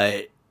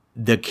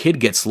the kid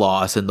gets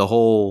lost, and the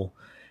whole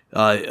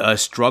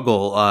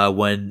struggle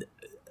when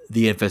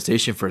the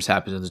infestation first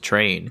happens in the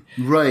train,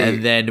 right?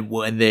 And then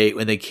when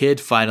the kid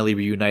finally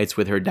reunites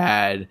with her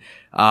dad.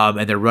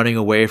 and they're running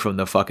away from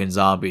the fucking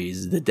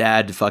zombies. The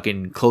dad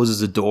fucking closes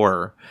the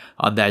door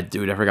on that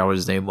dude. I forgot what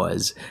his name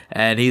was.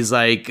 And he's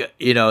like,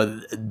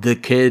 the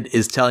kid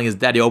is telling his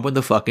dad, open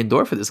the fucking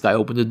door for this guy.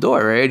 Open the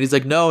door, right? And he's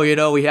like, no,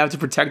 we have to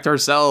protect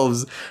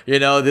ourselves.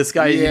 This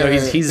guy,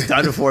 he's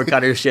done for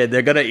kind of shit.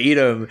 They're going to eat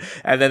him.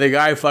 And then the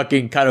guy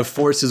fucking kind of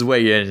forced his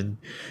way in.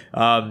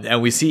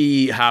 And we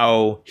see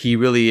how he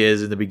really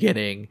is in the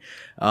beginning.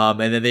 And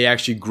then they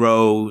actually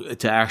grow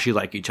to actually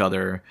like each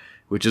other,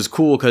 which is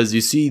cool because you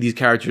see these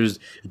characters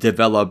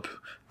develop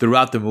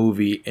throughout the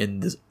movie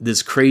in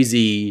this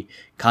crazy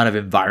kind of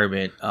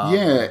environment.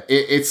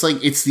 It's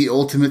like it's the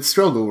ultimate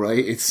struggle,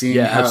 right? It's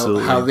seeing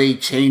how they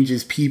change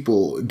as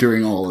people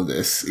during all of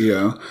this.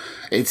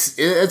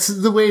 It's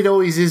the way it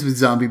always is with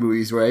zombie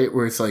movies, right?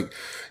 Where it's like,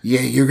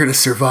 yeah, you're gonna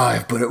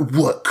survive, but at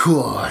what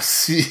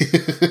cost?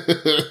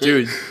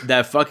 Dude,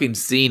 that fucking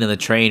scene in the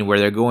train where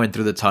they're going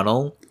through the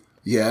tunnel.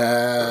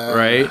 Yeah.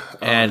 Right?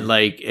 And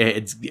like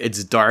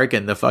it's dark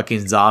and the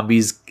fucking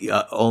zombies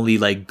only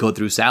like go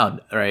through sound,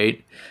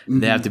 right?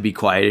 Mm-hmm. They have to be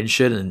quiet and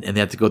shit and they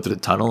have to go through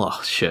the tunnel.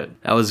 Oh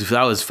shit. That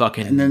was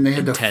fucking And then they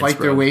had intense, to fight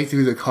their way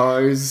through the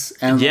cars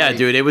and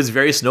dude, it was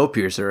very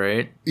Snowpiercer,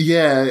 right?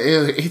 Yeah,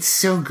 it's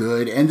so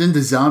good. And then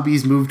the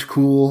zombies moved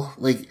cool.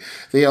 Like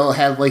they all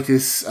have like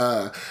this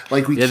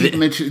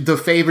mentioning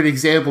the favorite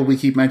example we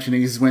keep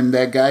mentioning is when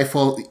that guy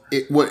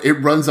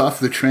it runs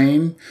off the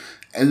train.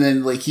 And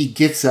then, like, he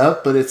gets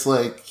up, but it's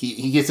like,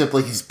 he gets up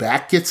like his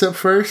back gets up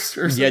first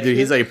or something. Yeah, dude,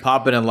 he's like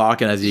popping and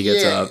locking as he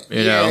gets up,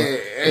 you know?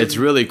 It's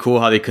really cool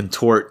how they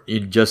contort,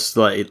 just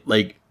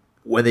like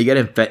when they get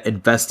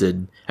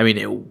infested, when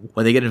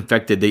they get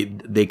infected,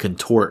 they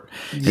contort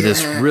in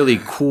this really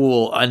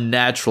cool,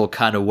 unnatural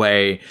kind of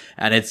way.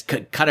 And it's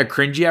kind of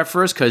cringy at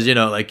first because,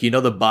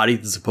 the body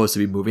is supposed to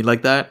be moving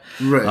like that.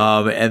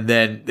 Right. And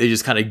then they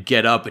just kind of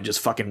get up and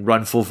just fucking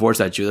run full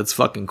force at you. That's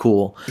fucking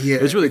cool. Yeah.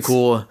 It's really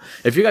cool.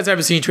 If you guys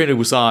haven't seen Train to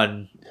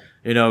Busan,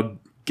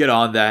 get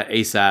on that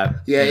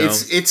ASAP. Yeah,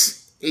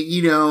 it's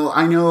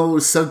I know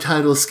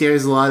subtitles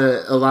scares a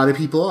lot of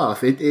people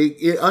off.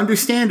 It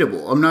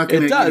understandable. I'm not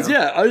gonna. It does,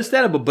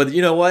 understandable. But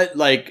you know what?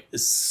 Like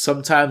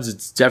sometimes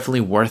it's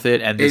definitely worth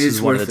it, and this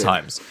is one of the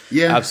times.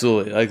 Yeah,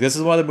 absolutely. Like this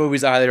is one of the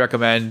movies I highly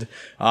recommend.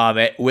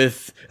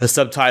 With the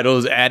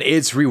subtitles, and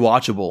it's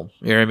rewatchable.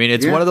 You know what I mean?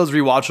 It's one of those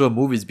rewatchable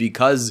movies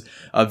because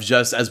of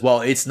just as well.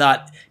 It's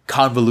not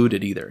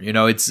convoluted either.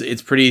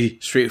 It's pretty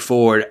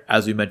straightforward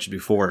as we mentioned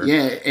before.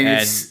 Yeah, and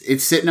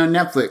it's sitting on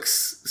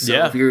Netflix. So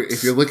if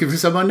you're looking for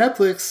some on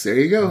Netflix, there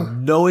you go.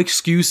 No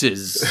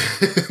excuses.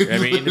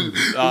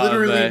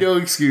 Literally no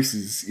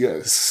excuses.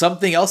 Yes.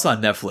 Something else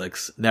on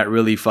Netflix that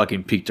really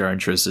fucking piqued our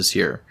interest this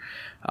year.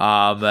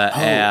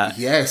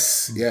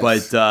 Yes.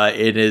 But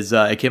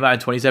it came out in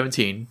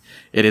 2017.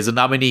 It is a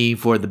nominee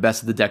for the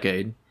best of the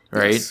decade,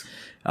 right? Yes.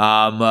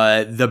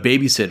 The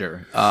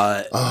Babysitter.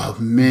 Oh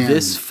man,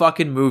 this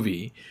fucking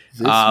movie.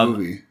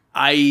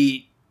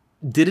 I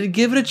didn't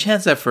give it a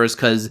chance at first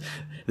because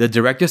the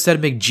director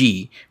said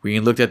McG. We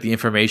looked at the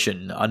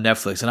information on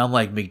Netflix, and I'm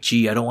like,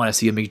 McG, I don't want to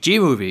see a McG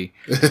movie,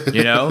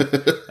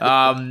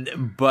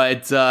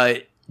 But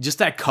just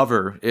that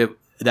cover,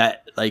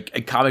 that like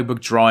a comic book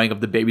drawing of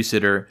the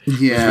babysitter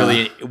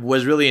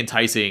was really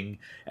enticing.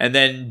 And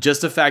then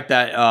just the fact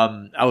that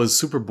I was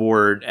super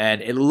bored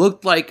and it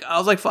looked like, I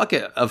was like, fuck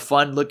it, a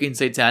fun looking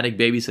satanic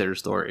babysitter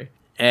story.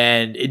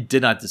 And it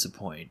did not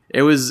disappoint.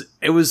 It was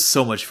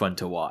so much fun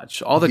to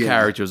watch. All the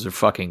characters are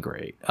fucking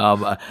great.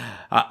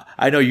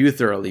 I know you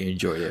thoroughly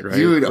enjoyed it, right?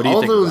 Dude,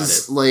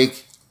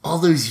 all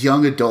those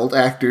young adult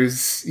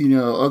actors,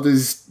 all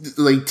those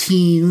like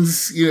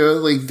teens,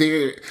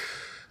 they're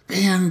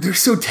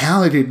so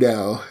talented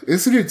now.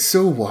 Isn't it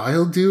so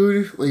wild,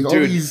 dude? Like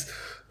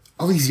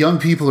all these young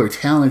people are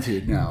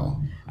talented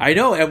now. I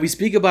know, and we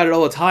speak about it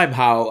all the time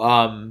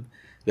how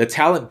the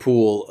talent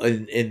pool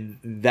in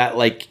that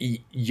like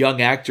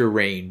young actor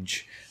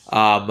range,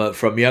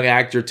 from young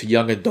actor to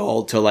young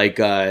adult to like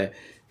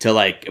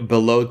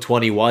below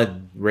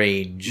 21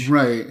 range,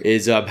 right,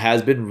 is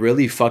has been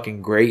really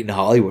fucking great in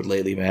Hollywood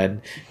lately,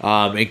 man.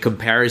 In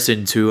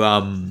comparison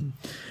to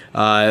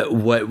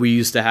what we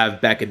used to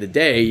have back in the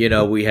day,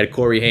 we had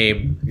Corey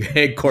Haim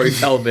and Corey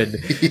Feldman,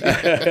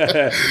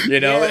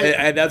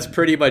 and that's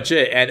pretty much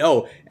it.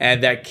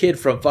 And that kid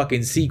from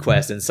fucking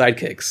Sequest and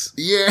Sidekicks.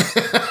 Yeah.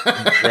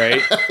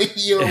 Right?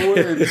 Your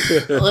word.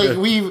 Like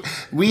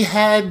we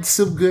had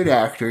some good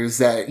actors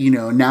that,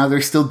 now they're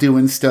still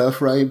doing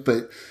stuff, right?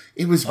 But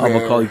it was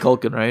rare. Macaulay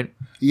Culkin, right?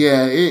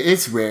 Yeah,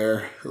 it's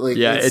rare.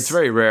 It's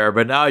very rare.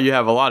 But now you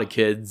have a lot of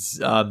kids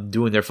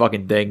doing their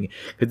fucking thing.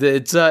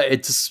 It's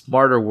a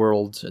smarter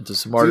world. It's a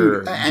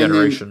smarter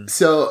generation.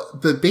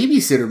 But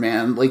Babysitter,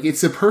 man,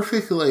 it's a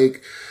perfect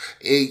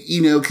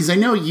because I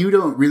know you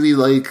don't really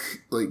like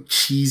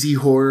cheesy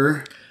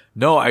horror.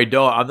 No, I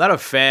don't. I'm not a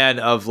fan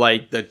of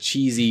the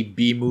cheesy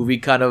B movie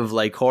kind of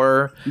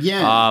horror.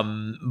 Yeah.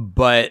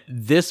 But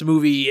this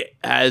movie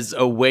has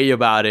a way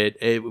about it.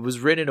 It was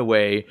written in a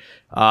way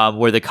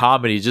where the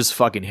comedy just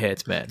fucking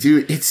hits, man.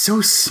 Dude, it's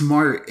so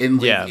smart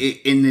and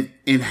in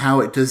in how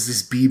it does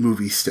this B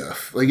movie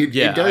stuff. Like it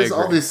does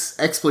all this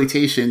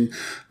exploitation,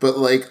 but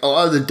like a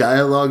lot of the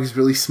dialogue is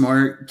really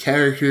smart.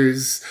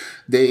 Characters,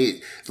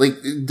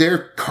 they're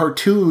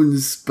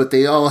cartoons, but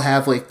they all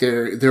have like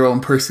their own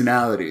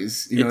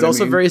personalities. You know it's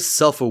also very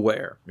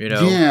self-aware, you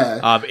know?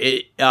 Yeah.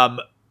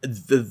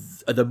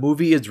 The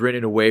movie is written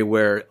in a way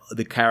where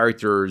the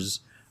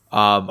characters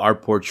are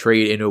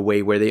portrayed in a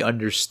way where they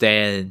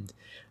understand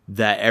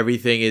that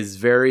everything is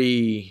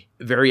very,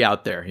 very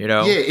out there, you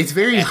know? Yeah, it's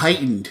very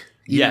heightened.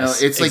 You know,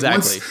 it's like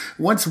exactly.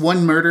 once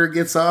one murder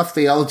gets off,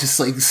 they all just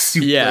like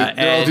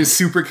they're all just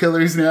super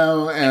killers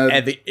now.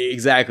 And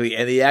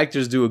the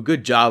actors do a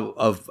good job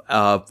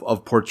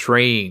of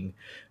portraying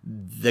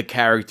the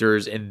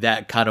characters in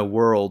that kind of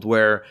world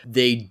where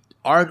they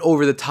aren't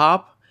over the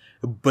top,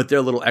 but they're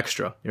a little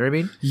extra. You know what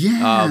I mean?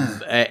 Yeah.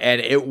 And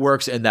it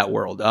works in that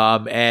world.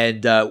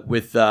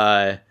 With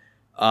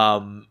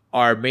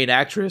our main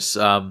actress,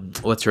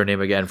 what's her name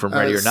again from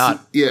Ready or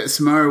Not?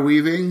 Samara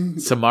Weaving.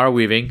 Samara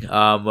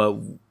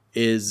Weaving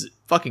is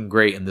fucking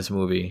great in this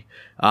movie.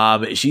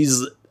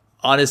 She's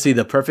honestly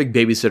the perfect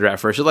babysitter at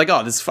first. You're like,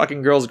 oh, this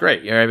fucking girl's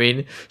great. You know what I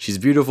mean? She's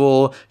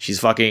beautiful. She's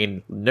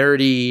fucking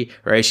nerdy,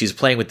 right? She's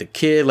playing with the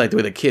kid like the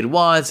way the kid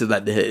wants. And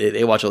that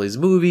they watch all these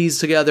movies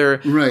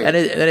together. Right. And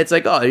then it's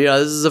like, oh, you know,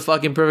 this is a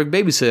fucking perfect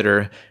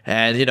babysitter.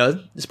 And, you know,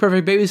 it's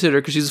perfect babysitter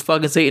because she's a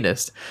fucking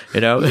Satanist,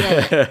 you know?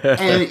 Yeah.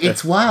 And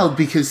it's wild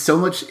because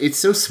it's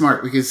so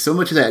smart because so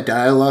much of that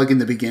dialogue in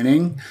the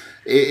beginning,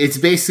 it's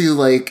basically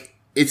like,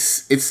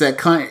 it's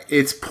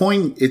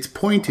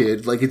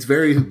pointed, like it's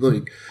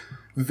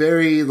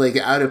very like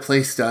out of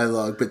place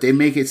dialogue, but they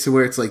make it so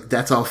where it's like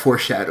that's all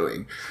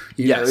foreshadowing.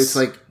 You know, it's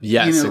like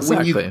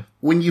exactly.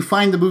 When you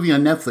find the movie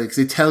on Netflix,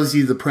 it tells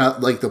you the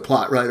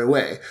plot right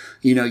away.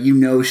 You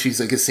know she's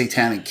like a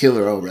satanic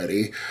killer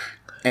already,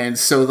 and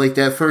so like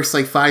that first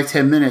like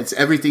 5-10 minutes,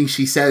 everything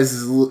she says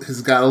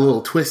has got a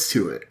little twist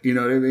to it. You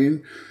know what I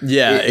mean?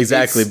 Yeah,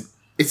 exactly.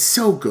 It's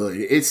so good.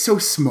 It's so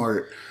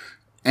smart.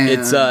 And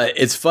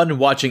it's fun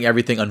watching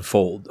everything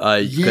unfold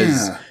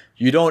because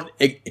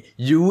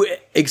you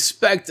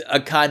expect a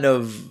kind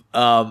of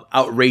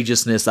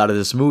outrageousness out of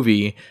this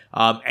movie,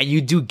 and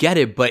you do get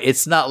it, but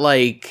it's not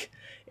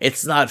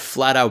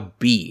flat out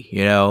B,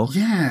 you know?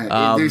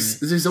 Yeah,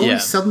 there's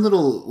always some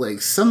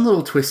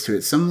little twist to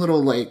it, some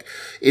little like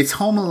it's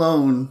Home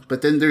Alone,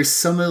 but then there's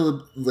some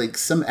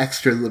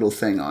extra little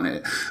thing on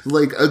it.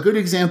 Like a good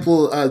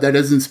example that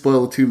doesn't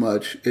spoil too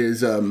much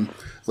is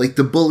like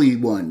the bully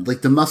one,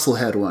 like the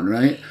musclehead one,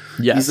 right?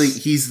 Yes.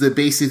 He's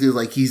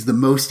the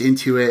most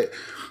into it.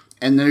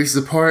 And there's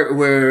the part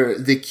where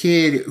the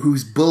kid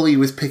whose bully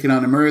was picking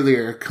on him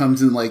earlier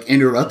comes and like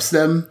interrupts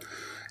them.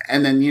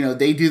 And then, you know,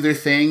 they do their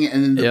thing,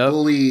 and then the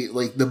bully,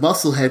 like the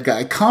musclehead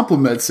guy,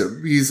 compliments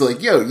him. He's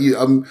like, "Yo, you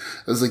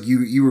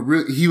were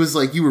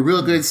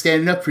real good at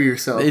standing up for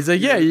yourself." He's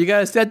like, "Yeah, you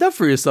gotta stand up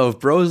for yourself,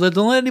 bro." He's like,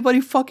 "Don't let anybody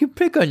fucking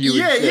pick on you."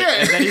 Yeah.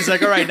 And then he's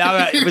like, "All right, now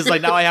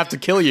I have to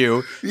kill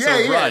you.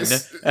 Run.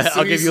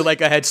 I'll give you like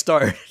a head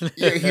start."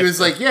 Yeah, he was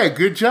like, "Yeah,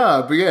 good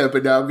job. Yeah,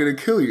 but now I'm gonna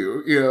kill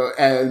you." You know,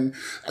 and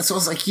so I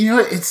was like, you know,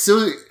 it's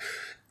so.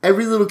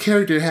 Every little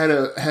character had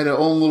a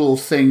own little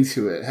thing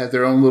to it. Had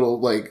their own little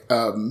like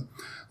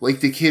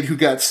the kid who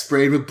got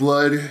sprayed with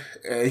blood.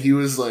 And he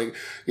was like,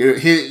 you know,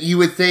 you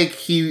would think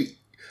he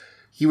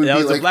would that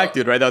be was like a black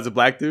dude, right? That was a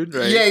black dude,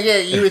 right? Yeah.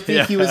 You would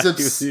think he was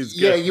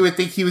you would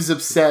think he was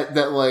upset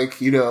that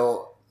like you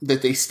know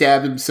that they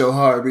stabbed him so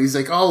hard, but he's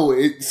like, oh,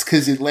 it's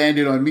because it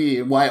landed on me,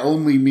 and why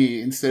only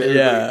me instead of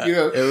everybody? You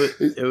know,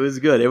 it was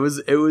good. It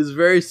was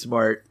very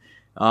smart.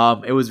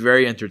 It was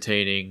very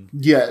entertaining.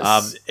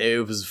 Yes.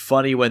 It was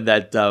funny when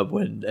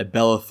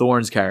Bella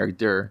Thorne's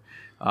character,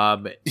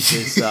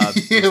 this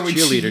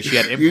cheerleader, she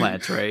had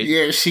implants, right?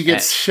 Yeah, she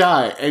gets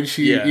shot, and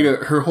she, you know,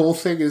 her whole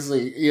thing is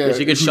like,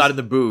 she gets shot in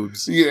the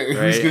boobs. Yeah,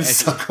 right? Who's gonna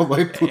suck on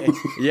my boob?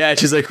 Yeah,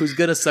 she's like, who's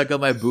gonna suck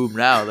on my boob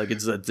now? Like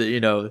it's you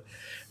know.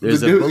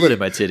 There's a bullet in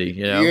my titty,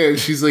 you know? Yeah,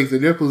 she's like, the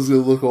nipple's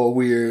gonna look all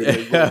weird.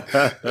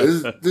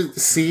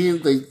 See,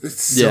 like,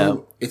 it's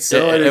so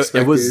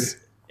unexpected.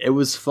 It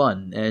was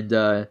fun. And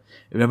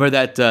remember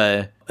that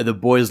the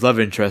boy's love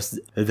interest,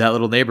 that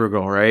little neighbor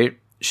girl, right?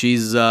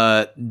 She's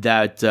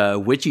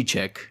that witchy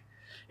chick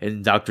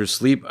in Doctor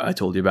Sleep I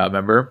told you about,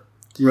 remember?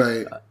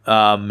 Right.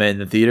 In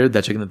the theater,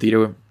 that chick in the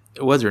theater,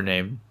 what was her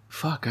name?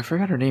 Fuck, I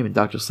forgot her name in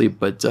Doctor Sleep,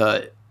 but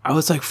I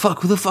was like,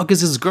 fuck, who the fuck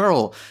is this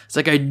girl? It's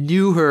like I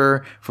knew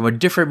her from a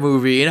different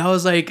movie, and I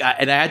was like,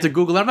 and I had to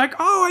Google it. I'm like,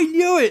 oh, I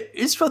knew it.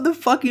 It's from the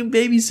fucking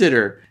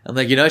Babysitter. I'm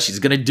like, you know, she's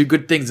gonna do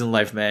good things in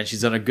life, man.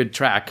 She's on a good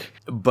track.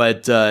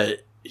 But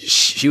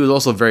she was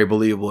also very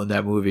believable in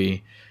that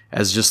movie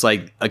as just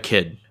like a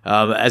kid,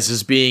 as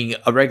just being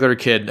a regular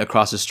kid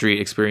across the street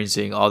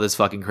experiencing all this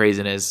fucking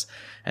craziness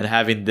and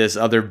having this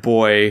other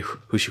boy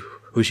who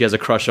she has a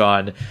crush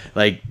on,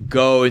 like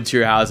go into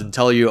your house and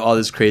tell you all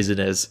this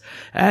craziness.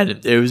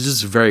 And it was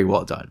just very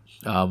well done.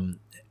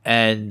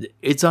 And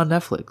it's on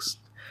Netflix.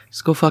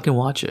 Just go fucking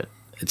watch it.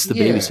 It's The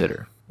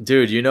Babysitter.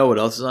 Dude, you know what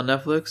else is on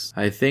Netflix?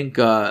 I think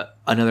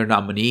another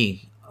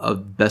nominee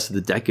of Best of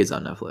the Decade is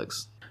on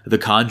Netflix. The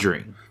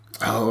Conjuring.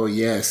 Oh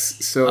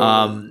yes. So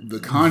the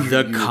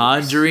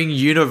Conjuring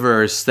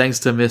universe, thanks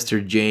to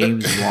Mr.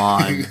 James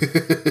Wan.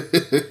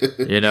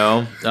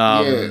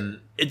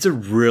 It's a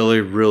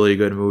really, really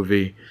good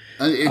movie.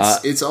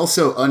 It's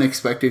also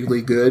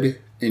unexpectedly good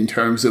in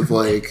terms of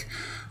like,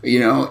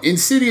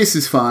 Insidious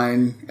is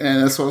fine,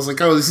 and that's why I was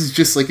like, oh, this is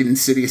just like an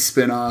Insidious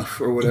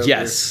spinoff or whatever.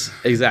 Yes,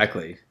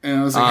 exactly. And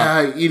I was like,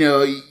 I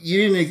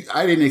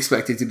didn't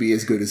expect it to be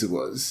as good as it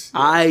was.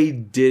 I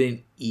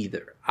didn't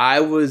either.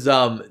 I was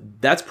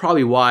that's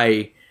probably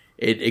why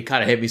it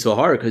kind of hit me so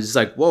hard, because it's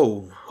like,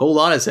 whoa, hold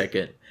on a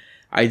second.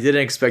 I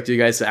didn't expect you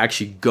guys to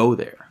actually go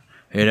there,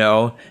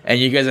 and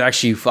you guys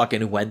actually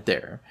fucking went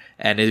there,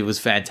 and it was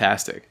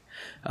fantastic.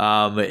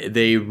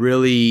 They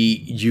really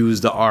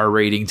used the R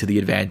rating to the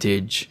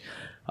advantage,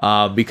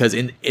 because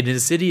in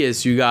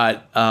Insidious you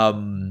got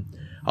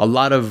a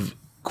lot of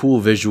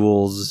cool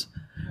visuals,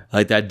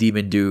 like that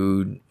demon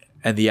dude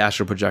and the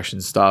astral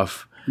projection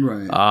stuff.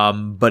 Right.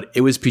 But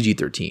it was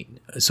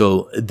PG-13,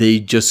 so they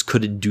just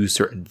couldn't do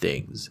certain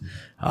things.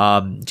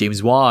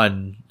 James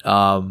Wan,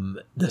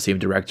 the same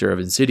director of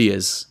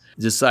Insidious,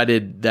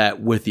 decided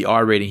that with the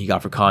R rating he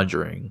got for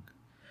Conjuring,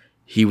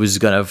 he was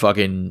gonna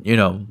fucking,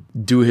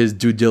 do his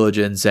due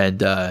diligence and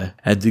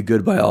do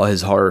good by all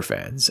his horror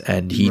fans,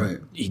 and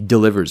he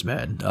delivers,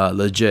 man.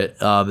 Legit.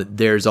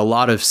 There's a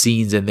lot of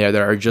scenes in there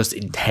that are just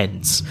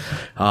intense,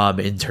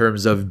 in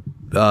terms of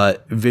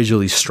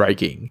visually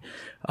striking,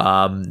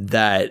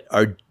 that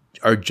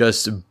are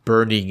just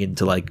burning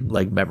into like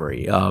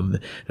memory.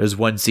 There's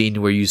one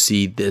scene where you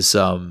see this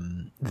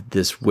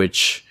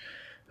witch,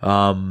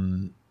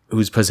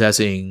 who's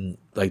possessing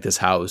like this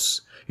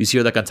house. You see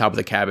her like on top of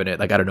the cabinet,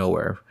 like out of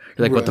nowhere.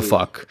 You're like, what the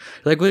fuck?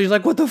 You're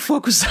like, what the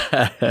fuck was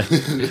that?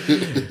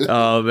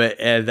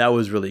 And that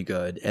was really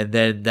good. And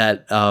then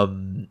that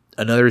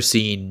another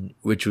scene,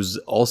 which was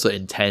also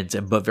intense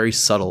but very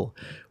subtle,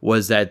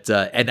 was that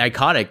and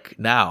iconic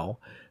now,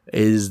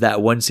 is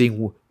that one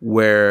scene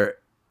where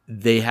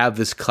they have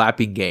this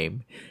clapping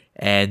game,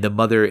 and the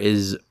mother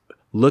is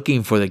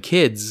looking for the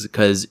kids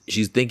because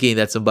she's thinking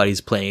that somebody's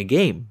playing a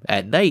game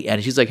at night,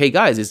 and she's like, hey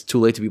guys, it's too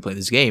late to be playing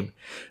this game.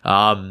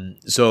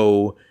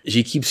 So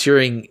she keeps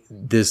hearing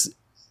this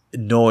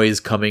noise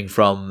coming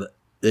from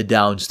the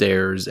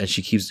downstairs, and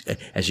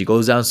she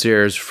goes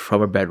downstairs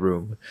from her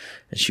bedroom,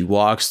 and she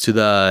walks to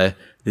the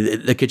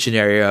kitchen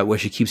area where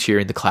she keeps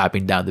hearing the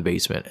clapping down the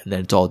basement, and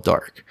then it's all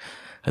dark,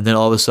 and then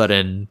all of a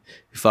sudden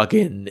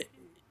fucking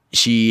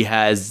she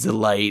has the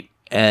light,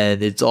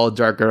 and it's all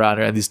dark around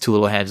her, and these two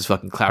little hands just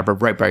fucking clap her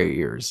right by your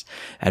ears,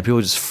 and people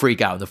just freak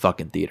out in the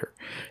fucking theater,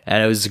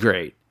 and it was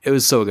great. It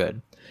was so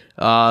good.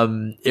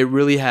 It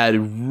really had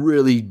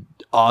really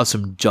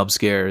awesome jump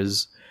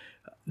scares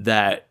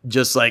that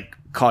just like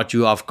caught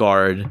you off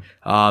guard.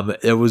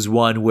 There was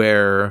one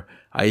where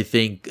I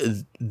think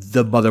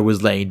the mother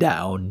was laying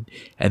down,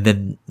 and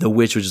then the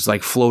witch was just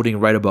like floating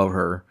right above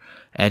her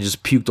and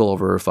just puked all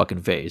over her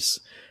fucking face,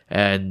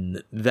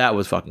 and that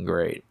was fucking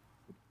great.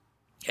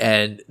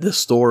 And the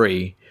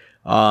story,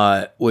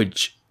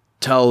 which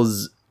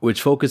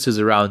focuses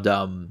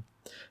around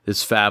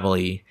this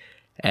family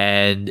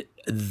and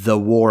the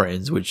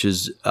Warrens, which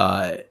is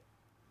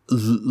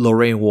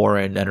Lorraine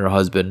Warren and her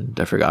husband.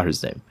 I forgot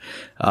his name.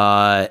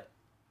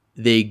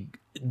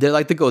 They're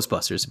like the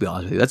Ghostbusters, to be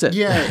honest with you. That's it.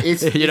 Yeah,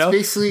 it's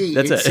basically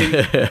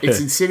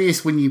it's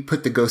Insidious when you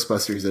put the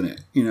Ghostbusters in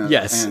it.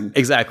 Yes, and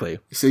exactly.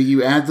 So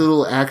you add the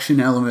little action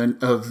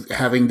element of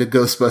having the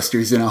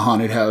Ghostbusters in a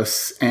haunted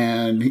house,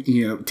 and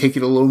take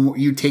it a little more.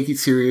 You take it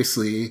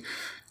seriously,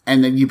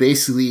 and then you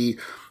basically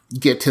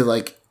get to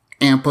like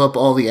amp up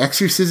all the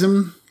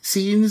exorcism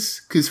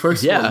scenes, because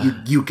first of all,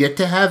 you get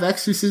to have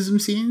exorcism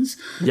scenes.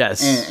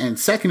 Yes. And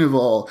second of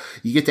all,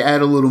 you get to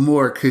add a little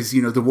more because,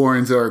 the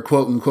Warrens are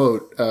quote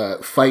unquote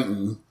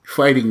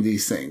fighting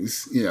these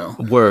things,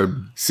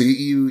 Word. So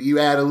you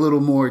add a little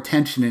more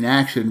tension and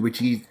action,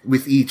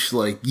 with each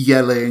like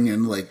yelling,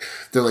 and like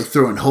they're like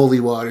throwing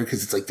holy water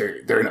because it's like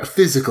they're in a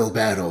physical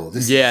battle.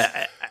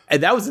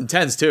 And that was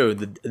intense too.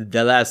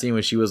 The last scene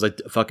when she was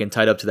like fucking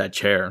tied up to that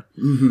chair.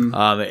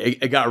 Mm-hmm.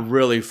 It got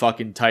really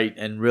fucking tight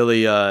and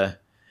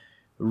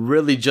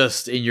really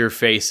just in your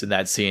face in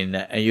that scene,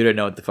 and you didn't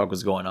know what the fuck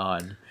was going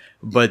on.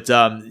 But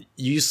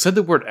you said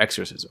the word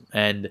exorcism,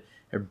 and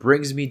it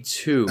brings me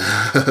to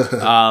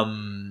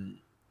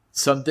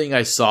something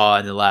I saw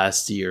in the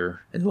last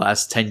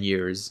 10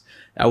 years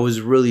that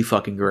was really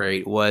fucking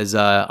great, was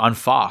on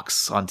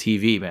Fox on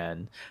TV,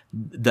 man.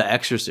 The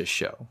Exorcist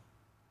show.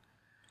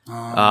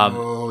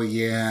 Oh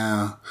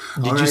yeah.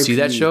 Did you see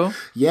that show?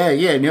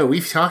 Yeah. No,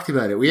 we've talked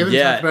about it. We haven't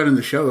talked about it in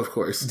the show, of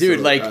course.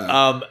 Dude,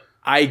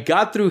 I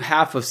got through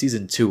half of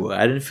season 2.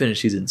 I didn't finish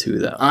season 2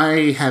 though.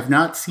 I have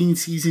not seen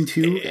season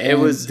 2.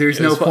 There's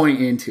no point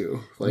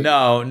into.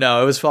 No,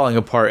 it was falling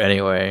apart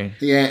anyway.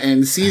 Yeah,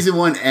 and season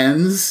 1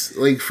 ends.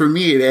 Like for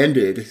me, it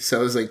ended,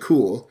 so I was like,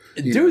 cool.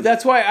 Dude,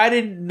 that's why I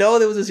didn't know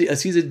there was a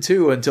season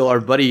 2 until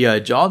our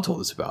buddy John told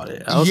us about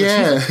it. I was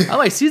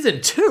like, season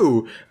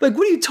 2? Like,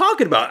 what are you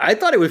talking about? I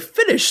thought it was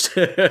finished.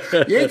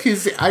 Yeah,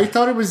 because I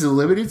thought it was a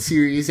limited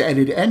series and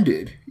it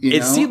ended.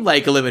 It seemed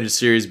like a limited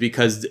series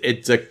because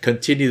it's a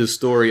continued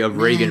story of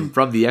Reagan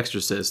from The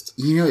Exorcist.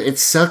 It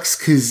sucks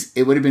because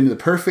it would have been the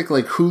perfect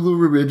like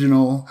Hulu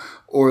original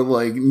or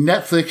like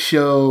Netflix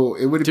show.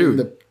 It would have been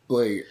the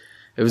like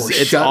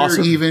it's Shudder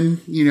awesome.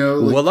 Even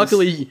Like well,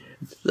 luckily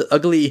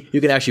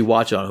you can actually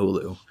watch it on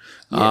Hulu.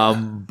 Yeah.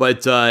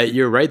 But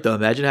you're right though.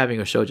 Imagine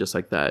having a show just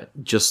like that,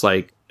 just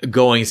like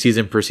going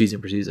season per season,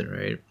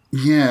 right?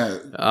 Yeah,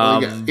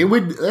 it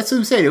would. That's what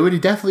I'm saying. It would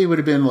definitely would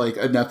have been like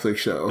a Netflix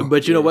show.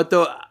 But you know what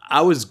though?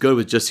 I was good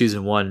with just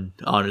season 1.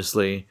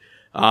 Honestly,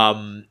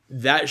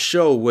 that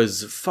show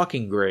was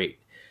fucking great.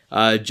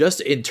 Just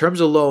in terms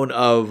alone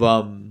of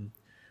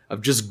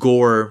just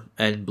gore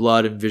and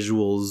blood and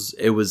visuals,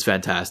 it was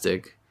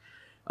fantastic.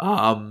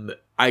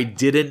 I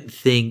didn't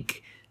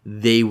think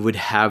they would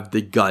have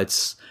the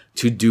guts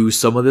to do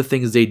some of the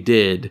things they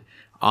did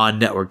on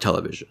network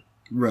television.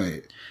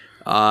 Right.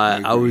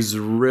 I was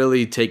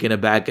really taken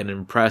aback and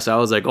impressed. I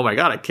was like, oh my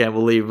God, I can't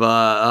believe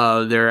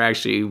they're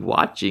actually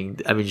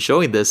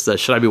showing this.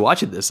 Should I be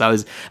watching this?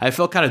 I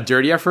felt kind of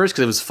dirty at first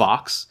because it was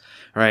Fox,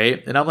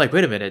 right? And I'm like,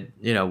 wait a minute,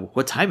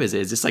 what time is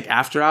it? Is this like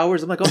after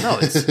hours? I'm like, oh no,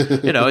 it's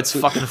it's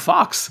fucking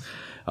Fox.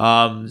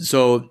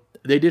 So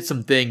they did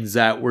some things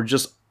that were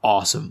just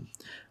awesome.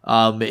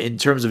 In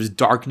terms of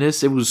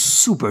darkness, it was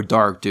super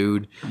dark,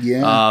 dude.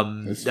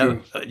 Yeah, that's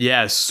true.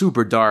 Yeah,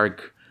 super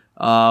dark.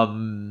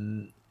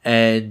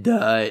 And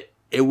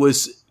it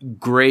was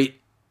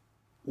great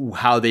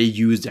how they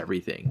used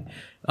everything.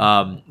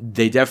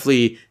 They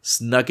definitely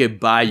snuck it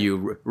by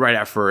you right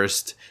at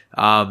first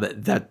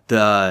that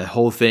the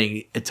whole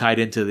thing tied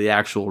into the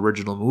actual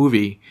original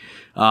movie,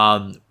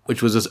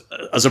 which was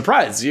a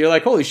surprise. You're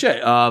like, holy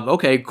shit,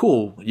 okay,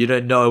 cool. You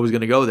didn't know it was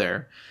going to go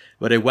there.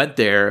 But it went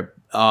there,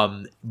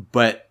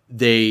 but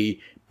they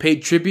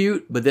paid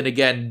tribute, but then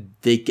again,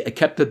 they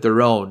kept it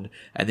their own,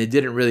 and they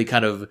didn't really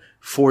kind of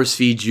force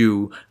feed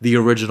you the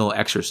original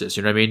Exorcist.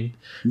 You know what I mean?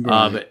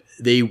 Right.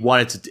 They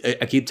wanted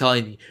to. I keep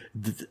telling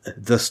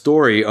the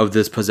story of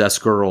this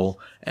possessed girl,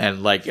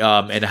 and like,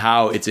 and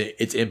how it's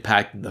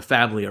impacting the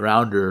family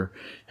around her,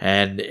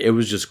 and it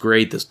was just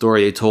great. The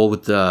story they told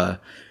with the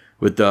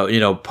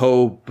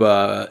Pope,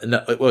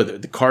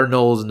 the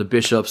cardinals and the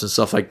bishops and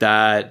stuff like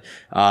that,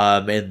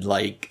 and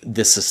like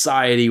the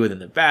society within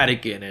the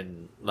Vatican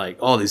and like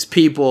all these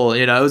people,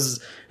 this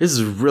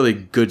is really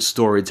good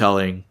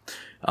storytelling.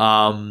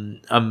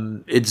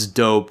 It's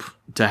dope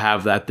to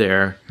have that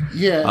there.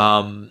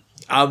 Yeah.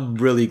 I'm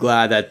really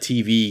glad that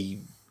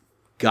TV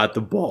got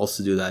the balls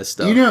to do that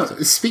stuff.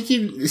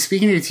 Speaking of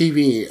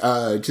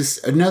TV,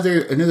 just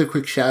another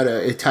quick shout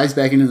out. It ties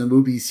back into the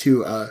movies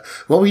too.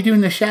 What we do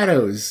in the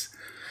shadows.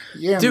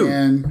 Yeah, dude,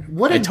 man.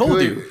 I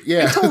told you.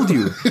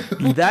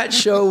 That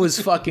show was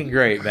fucking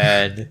great,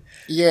 man.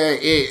 Yeah,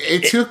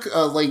 it took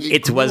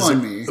it was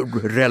on me.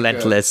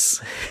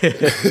 Relentless.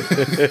 That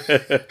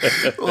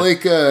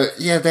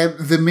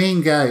the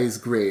main guy is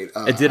great.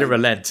 It didn't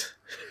relent.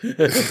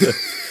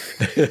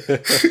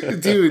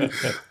 Dude,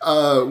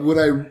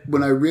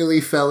 when I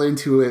really fell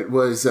into it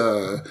was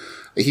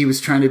he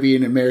was trying to be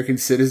an American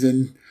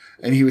citizen.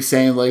 And he was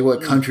saying like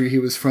what country he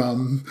was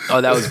from. Oh,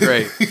 that was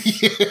great.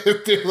 Yeah,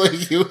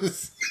 like it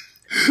was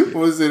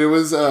it? It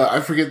was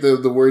I forget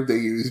the word they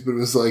used, but it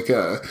was like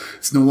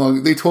it's no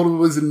longer. They told him it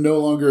was no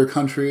longer a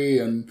country,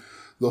 and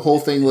the whole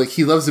thing like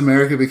he loves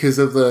America because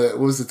of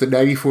the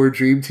 '94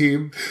 Dream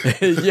Team.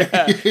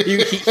 Yeah,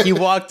 he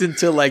walked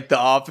into like the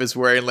office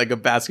wearing like a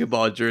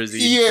basketball jersey.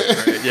 Yeah,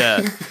 right?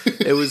 Yeah,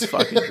 it was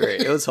fucking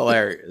great. It was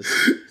hilarious.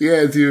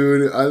 Yeah,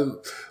 dude, I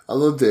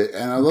loved it,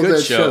 and I love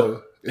that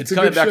show. It's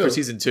coming back for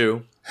season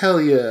 2. Hell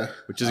yeah.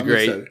 Which is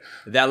great. Excited.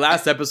 That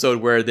last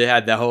episode where they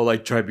had that whole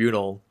like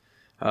tribunal.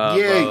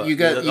 You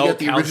got the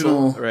council,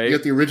 original, right? You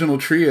got the original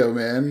trio,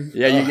 man.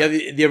 Yeah, you got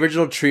the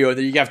original trio, and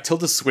then you have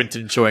Tilda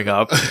Swinton showing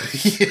up. Yeah.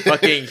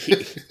 Fucking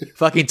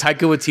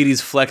Taika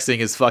Waititi's flexing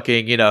his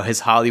fucking, his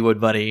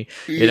Hollywood money,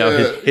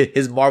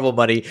 his Marvel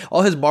money.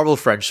 All his Marvel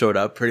friends showed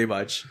up, pretty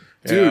much.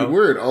 Dude,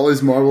 word. All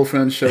his Marvel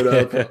friends showed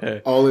up.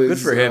 All his, good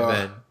for him,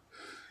 man.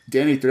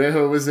 Danny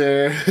Trejo was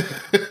there.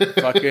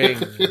 Fucking.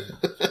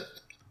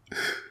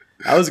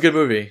 That was a good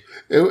movie.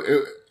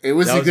 It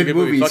was a good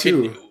movie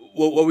too.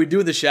 What we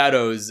do in the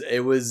shadows, it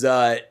was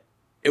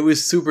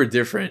super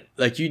different.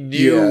 Like you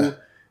knew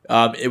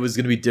it was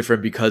going to be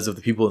different because of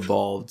the people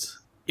involved.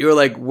 You were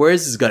like, where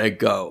is this going to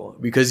go?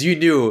 Because you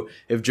knew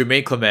if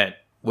Jermaine Clement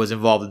was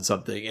involved in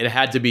something, it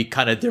had to be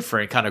kind of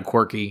different, kind of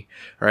quirky,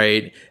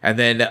 right? And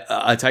then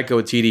Taika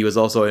Waititi was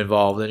also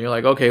involved, and you're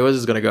like, okay, where's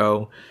this going to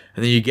go?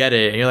 And then you get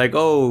it, and you're like,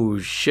 oh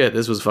shit,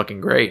 this was fucking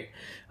great.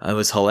 It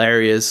was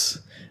hilarious.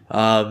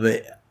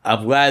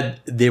 I'm glad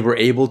they were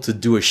able to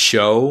do a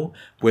show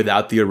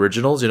without the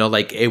originals.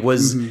 Like it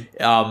was.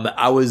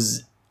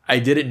 Mm-hmm. I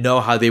didn't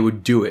know how they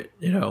would do it.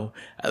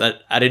 I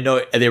didn't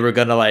know they were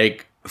gonna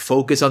like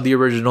focus on the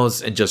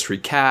originals and just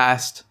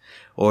recast,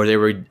 or they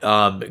were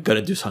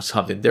gonna do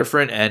something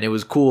different. And it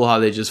was cool how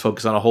they just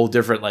focused on a whole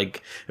different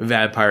like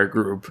vampire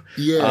group.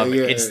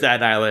 In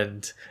Staten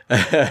Island.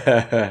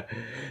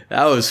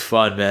 That was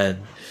fun,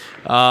 man.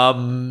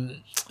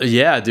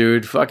 Yeah,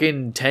 dude.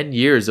 Fucking 10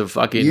 years of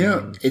fucking. You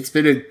know, it's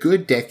been a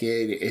good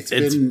decade. It's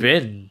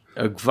been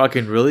a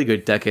fucking really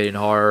good decade in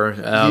horror.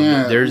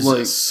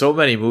 There's so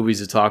many movies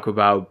to talk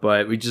about,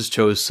 but we just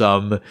chose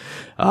some.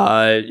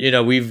 You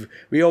know,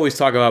 we always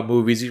talk about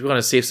movies. We want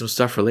to save some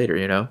stuff for later,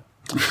 you know.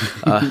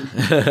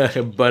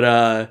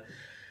 But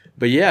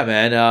yeah,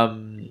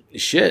 man.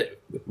 Shit.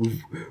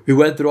 We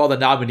went through all the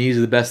nominees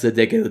of the best of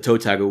the decade of the Toe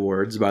Tag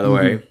Awards, by the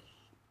way.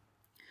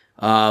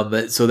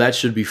 So that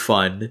should be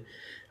fun.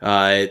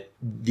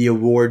 The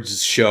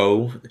awards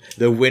show,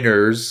 the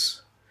winners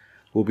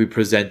will be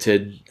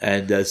presented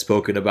and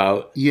spoken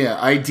about. Yeah,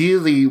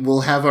 ideally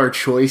we'll have our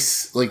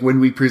choice. Like when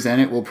we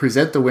present it, we'll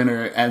present the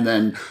winner and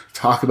then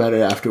talk about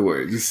it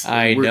afterwards.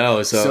 I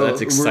know, so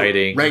that's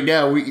exciting. Right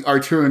now,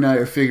 Arturo and I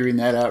are figuring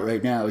that out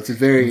right now. It's a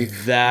very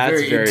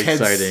very intense,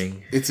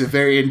 exciting. It's a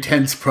very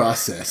intense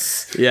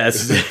process.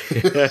 Yes,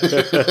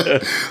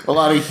 a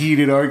lot of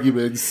heated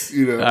arguments.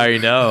 You know, I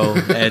know,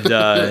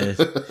 and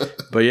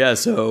but yeah,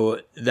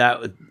 so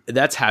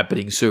that's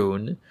happening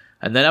soon.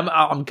 And then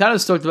I'm kind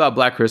of stoked about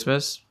Black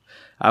Christmas.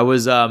 I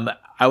went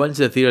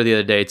to the theater the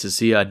other day to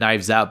see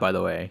Knives Out, by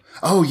the way.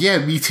 Oh yeah,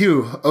 me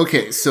too.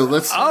 Okay, so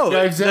let's talk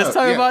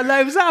about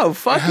Knives Out.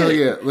 Fuck Hell it.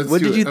 Yeah,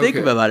 what did you think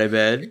about it,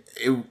 man?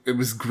 It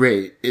was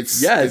great.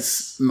 It's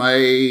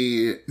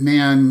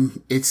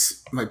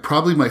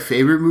probably my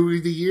favorite movie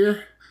of the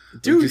year.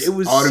 Dude, it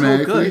was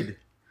so good.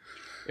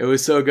 It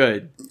was so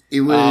good.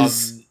 It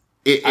was.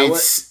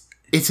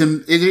 It's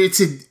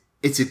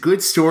a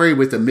good story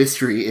with a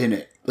mystery in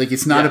it. Like,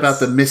 it's not about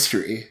the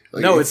mystery.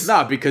 Like, no, it's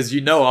not, because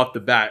you know off the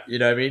bat. You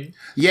know what I mean?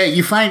 Yeah,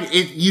 you find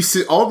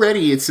it.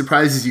 Already it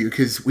surprises you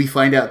because we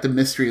find out the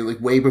mystery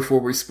like way before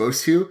we're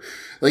supposed to.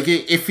 Like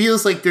it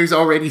feels like there's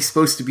already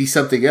supposed to be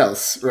something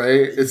else, right?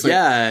 It's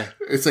like,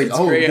 it's like,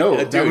 oh great.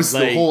 No, that was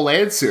the whole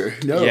answer.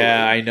 No,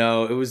 yeah, I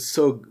know. It was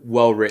so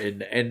well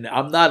written, and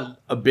I'm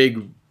not a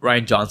big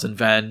Rian Johnson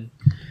fan.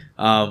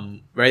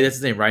 Right, that's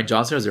his name, Rian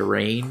Johnson, or is it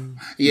Rain?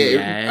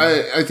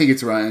 Yeah, I think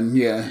it's Ryan.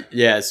 Yeah,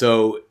 yeah.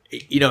 So.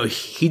 You know,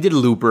 he did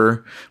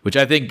Looper, which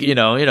I think, you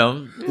know,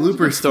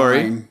 Looper's story.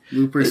 Fine.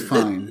 Looper's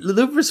fine.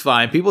 Looper's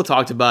fine. People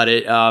talked about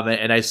it,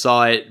 and I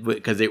saw it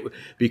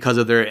because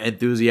of their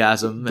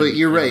enthusiasm. But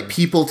you're right.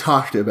 People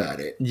talked about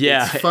it.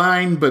 Yeah, it's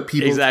fine, but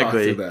people talked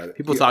about it.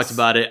 People talked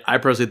about it. I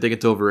personally think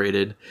it's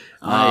overrated.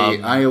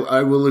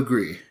 I will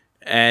agree.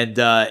 And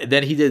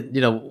then he did,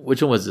 you know,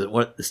 which one was it?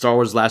 Star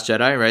Wars: Last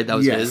Jedi, right? That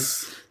was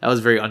his. That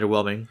was very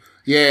underwhelming.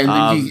 Yeah, and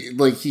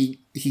then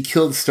he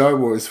killed Star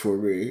Wars for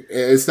me.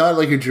 It's not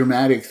like a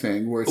dramatic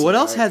thing. Where it's what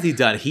else has he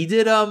done? He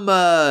did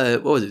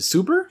what was it?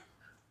 Super?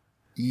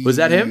 Was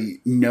that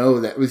him? No,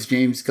 that was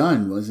James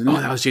Gunn, wasn't it?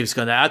 Oh, that was James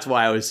Gunn. That's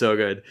why it was so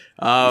good.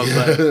 But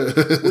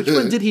which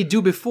one did he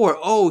do before?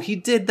 Oh, he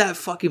did that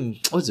fucking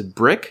what was it?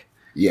 Brick?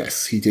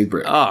 Yes, he did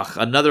Brick. Oh,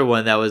 another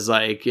one that was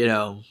like, you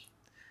know,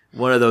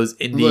 one of those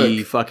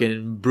indie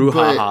fucking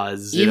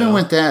brouhahas. Even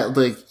with that,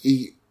 like.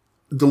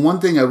 The one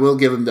thing I will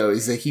give him though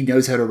is that he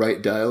knows how to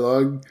write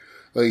dialogue.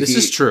 Like this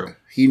is true.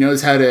 He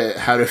knows how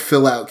to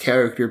fill out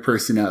character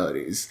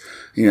personalities.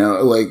 You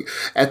know, like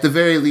at the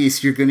very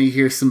least, you're going to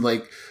hear some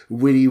like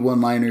witty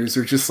one-liners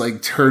or just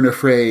like turn a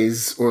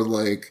phrase or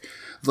like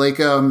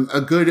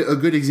a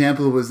good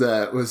example was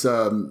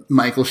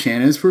Michael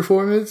Shannon's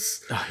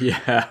performance.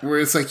 Yeah, where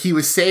it's like he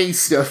was saying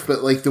stuff,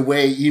 but like the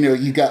way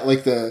you got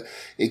like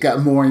it got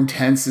more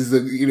intense as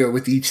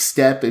with each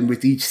step and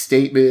with each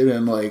statement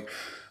and like.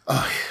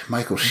 Oh,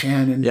 Michael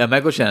Shannon. Yeah,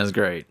 Michael Shannon's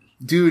great.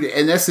 Dude,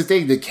 and that's the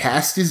thing. The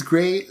cast is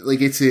great.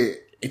 Like, it's smart.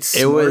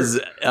 It was,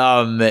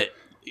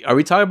 are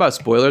we talking about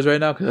spoilers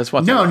right now? Because that's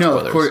what No,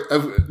 of course.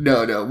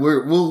 No.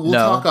 We'll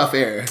talk off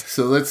air.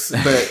 So let's,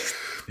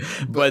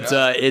 but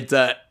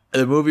the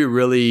movie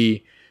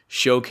really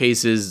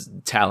showcases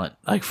talent.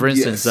 Like, for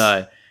instance,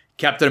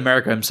 Captain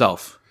America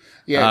himself.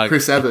 Yeah,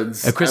 Chris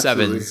Evans. Chris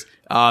Evans.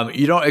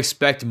 You don't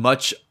expect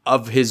much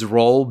of his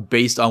role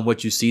based on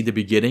what you see at the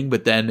beginning,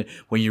 but then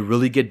when you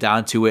really get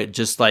down to it,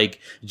 just look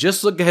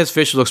at his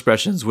facial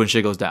expressions when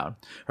shit goes down,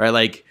 right?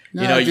 Like,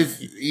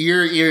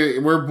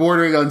 we're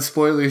bordering on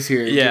spoilers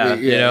here.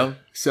 Yeah.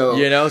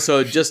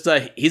 So just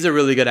he's a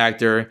really good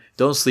actor.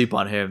 Don't sleep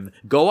on him.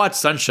 Go watch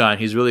Sunshine.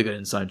 He's really good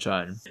in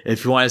Sunshine.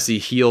 If you want to see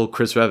heel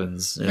Chris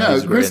Evans,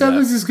 Chris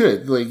Evans is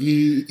good. Like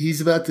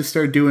he's about to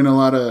start doing a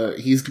lot of.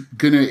 He's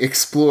gonna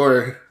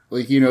explore.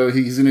 Like, he's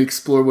going to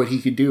explore what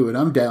he could do, and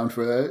I'm down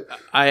for that.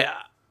 I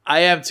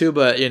am too,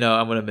 but, I'm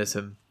going to miss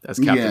him as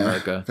Captain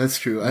America. That's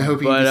true. I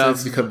hope he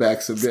decides to come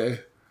back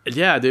someday.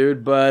 Yeah,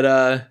 dude.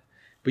 But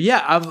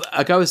yeah,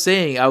 like I was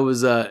saying, I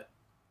was on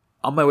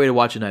my way to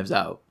watching Knives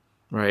Out,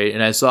 right?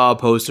 And I saw a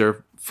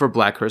poster for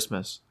Black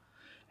Christmas.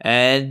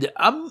 And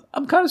I'm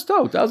kind of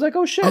stoked. I was like,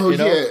 oh, shit.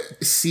 Yeah.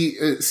 See,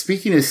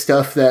 speaking of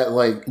stuff that,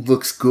 like,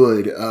 looks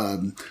good,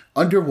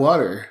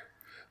 Underwater.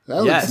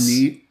 That looks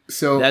neat.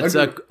 So that's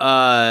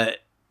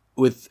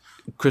with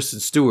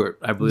Kristen Stewart,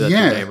 I believe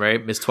that's her name,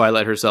 right? Miss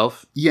Twilight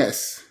herself.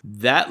 Yes,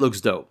 that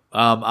looks dope.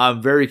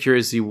 I'm very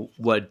curious to see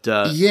what.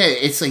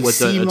 It's like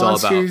sea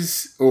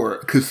monsters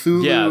or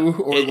Cthulhu. Yeah,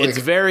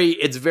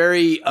 it's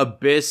very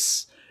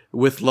Abyss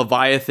with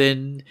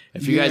Leviathan.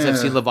 If you guys have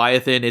seen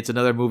Leviathan, it's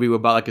another movie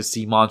about like a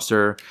sea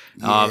monster.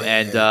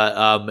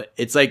 And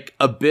it's like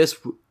Abyss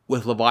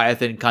with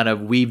Leviathan kind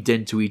of weaved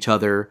into each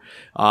other.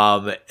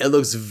 It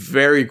looks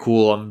very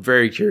cool. I'm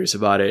very curious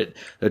about it.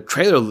 The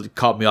trailer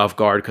caught me off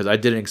guard because I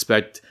didn't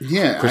expect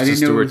Kristen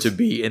Stewart to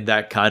be in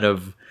that kind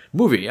of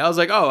movie. I was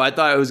like, oh, I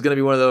thought it was going to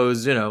be one of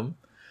those,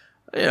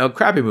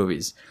 crappy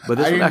movies. But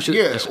this one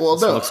actually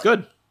looks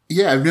good.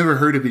 Yeah, I've never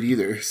heard of it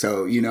either.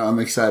 So, I'm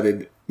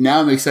excited.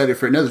 Now I'm excited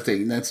for another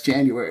thing. That's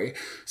January.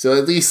 So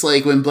at least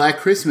like when Black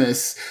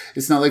Christmas,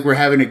 it's not like we're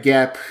having a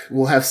gap.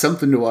 We'll have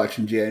something to watch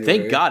in January.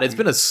 Thank God. It's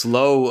been a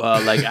slow,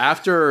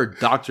 after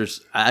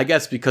I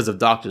guess because of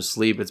Doctor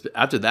Sleep,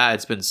 after that,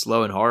 it's been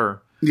slow in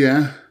horror.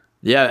 Yeah.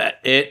 Yeah.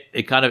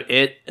 It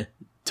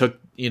took,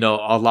 a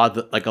lot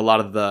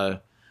of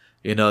the,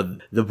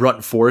 the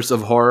brunt force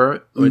of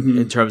horror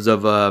in terms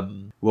of,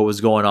 what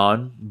was going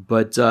on,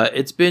 but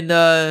it's been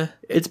a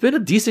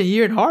decent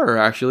year in horror,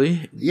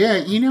 actually. Yeah,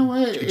 you know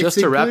what? Just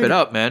to wrap it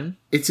up, man.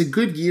 It's a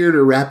good year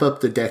to wrap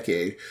up the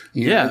decade.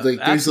 There's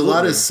absolutely a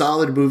lot of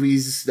solid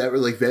movies that were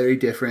like very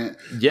different.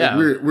 Yeah,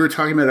 like, we're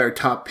talking about our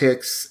top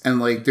picks, and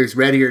like there's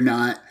Ready or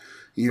Not.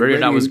 Ready or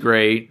Not was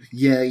great.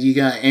 Yeah,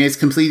 and it's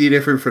completely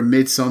different from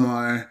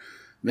Midsommar.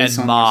 And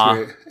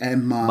Ma.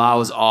 And Ma. Ma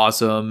was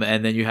awesome,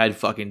 and then you had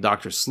fucking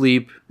Doctor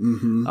Sleep,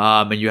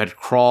 and you had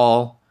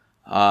Crawl.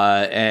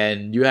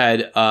 And you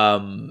had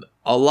a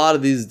lot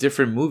of these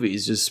different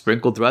movies just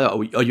sprinkled throughout.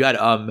 Oh, you had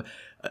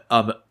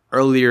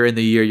earlier in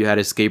the year you had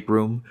Escape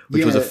Room,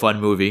 which was a fun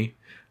movie.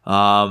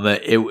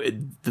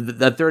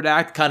 The third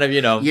act kind of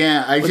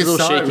Yeah, I just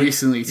saw it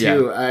recently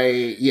too.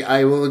 Yeah.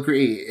 I will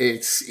agree.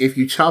 It's if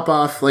you chop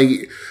off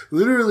like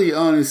literally,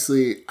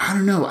 honestly, I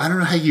don't know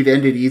how you'd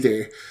end it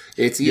either.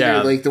 It's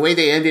either like the way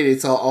they ended,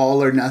 it's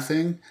all or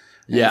nothing.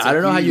 Yeah, I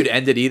don't know how you'd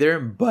end it either,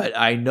 but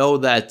I know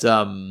that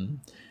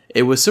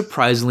it was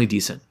surprisingly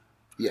decent.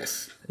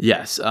 Yes.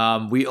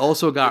 We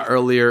also got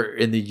earlier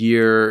in the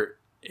year.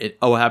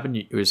 What happened?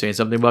 You were saying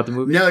something about the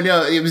movie? No.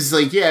 It was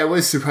like it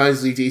was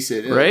surprisingly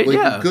decent. Right?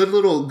 Like, good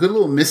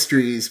little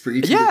mysteries for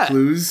each of the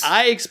clues.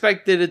 I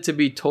expected it to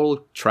be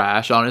total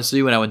trash.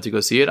 Honestly, when I went to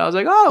go see it, I was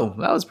like, "Oh,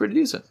 that was pretty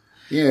decent."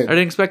 Yeah, I didn't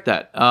expect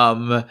that.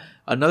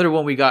 Another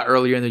one we got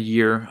earlier in the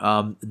year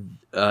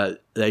that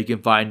you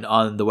can find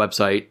on the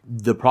website,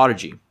 The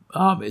Prodigy.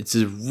 It's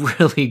a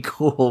really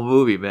cool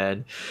movie,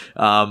 man.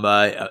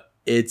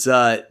 It's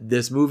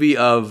this movie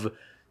of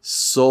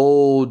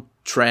soul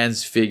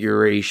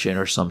transfiguration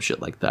or some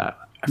shit like that.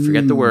 I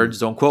forget the words.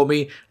 Don't quote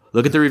me.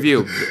 Look at the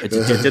review.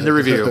 It's in the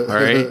review. All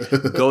right,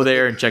 go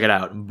there and check it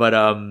out. But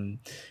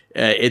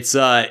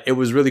it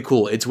was really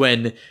cool. It's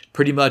when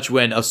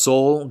a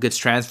soul gets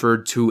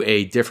transferred to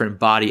a different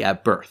body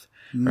at birth.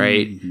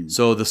 Right.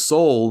 So the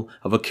soul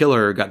of a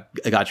killer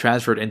got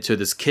transferred into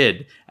this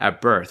kid at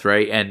birth.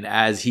 Right. And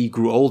as he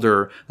grew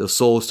older, the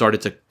soul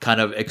started to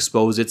kind of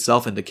expose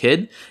itself in the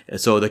kid.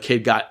 And so the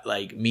kid got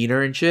like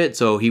meaner and shit.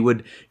 So he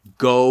would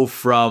go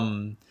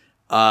from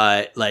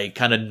like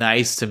kind of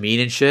nice to mean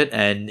and shit.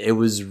 And it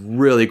was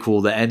really cool.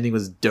 The ending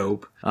was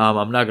dope.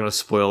 I'm not going to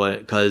spoil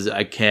it because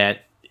I can't.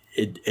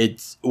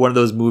 It's one of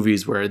those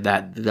movies where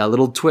that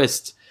little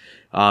twist,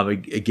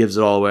 it gives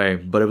it all away.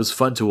 But it was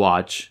fun to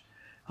watch.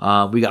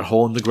 We got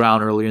Hole in the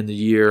Ground earlier in the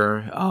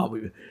year.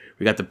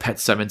 We got the Pet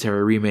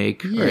Sematary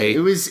remake. Yeah, right? It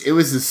was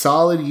a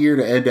solid year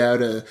to end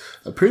out a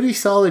pretty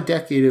solid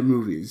decade of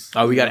movies.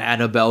 We got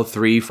Annabelle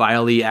 3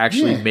 finally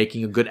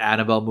making a good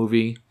Annabelle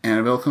movie.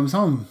 Annabelle Comes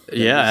Home.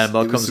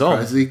 Annabelle Comes Home.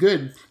 Surprisingly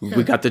good. Yeah.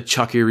 We got the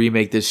Chucky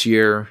remake this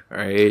year.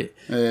 Right?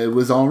 It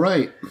was all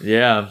right.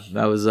 Yeah,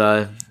 that was.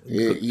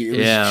 It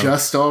was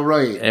just all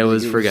right. It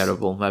was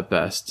forgettable at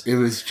best. It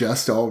was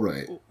just all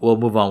right. We'll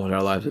move on with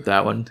our lives with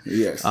that one.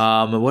 Yes.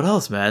 What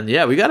else, man?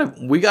 Yeah, we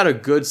got a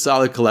good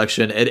solid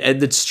collection. It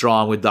ended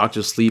strong with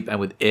Doctor Sleep and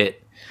with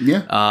It.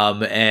 Yeah.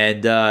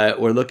 And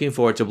we're looking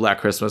forward to Black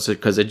Christmas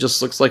because it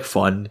just looks like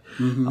fun.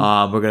 We're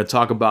going to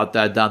talk about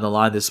that down the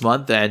line this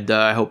month, and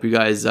I hope you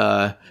guys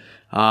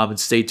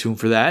stay tuned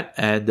for that.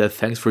 And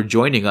thanks for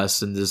joining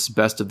us in this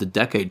best of the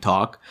decade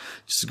talk.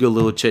 Just a good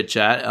little chit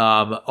chat.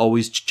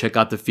 Always check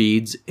out the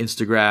feeds: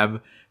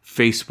 Instagram,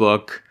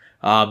 Facebook,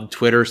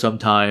 Twitter.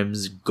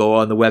 Sometimes go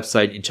on the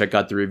website and check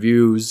out the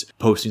reviews.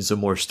 Posting some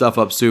more stuff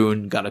up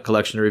soon. Got a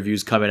collection of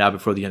reviews coming out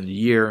before the end of the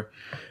year.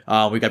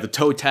 We got the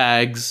toe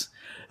tags.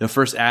 The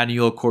first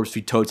annual Corpse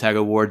Feed Toe Tag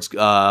Awards. The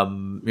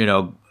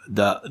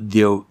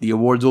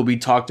awards will be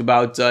talked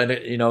about.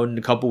 In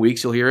a couple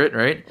weeks, you'll hear it,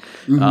 right?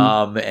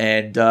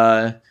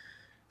 And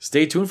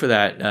stay tuned for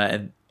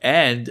that.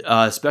 And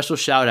special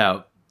shout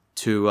out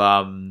to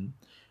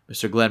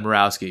Mr. Glenn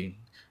Morawski,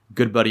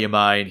 good buddy of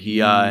mine.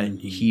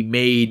 He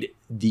made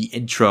the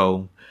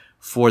intro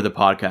for the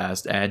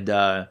podcast, and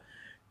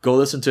go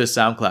listen to his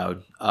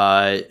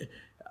SoundCloud.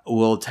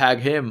 We'll tag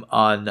him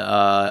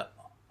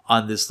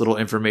on this little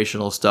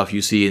informational stuff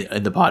you see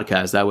in the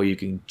podcast. That way you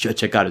can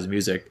check out his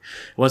music.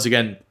 Once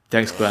again,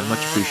 thanks, Glenn. Much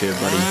appreciated,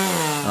 buddy.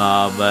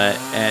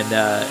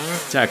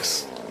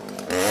 Tex,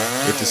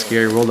 it's a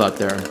scary world out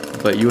there,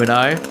 but you and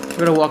I, we're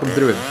going to walk him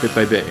through it bit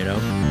by bit,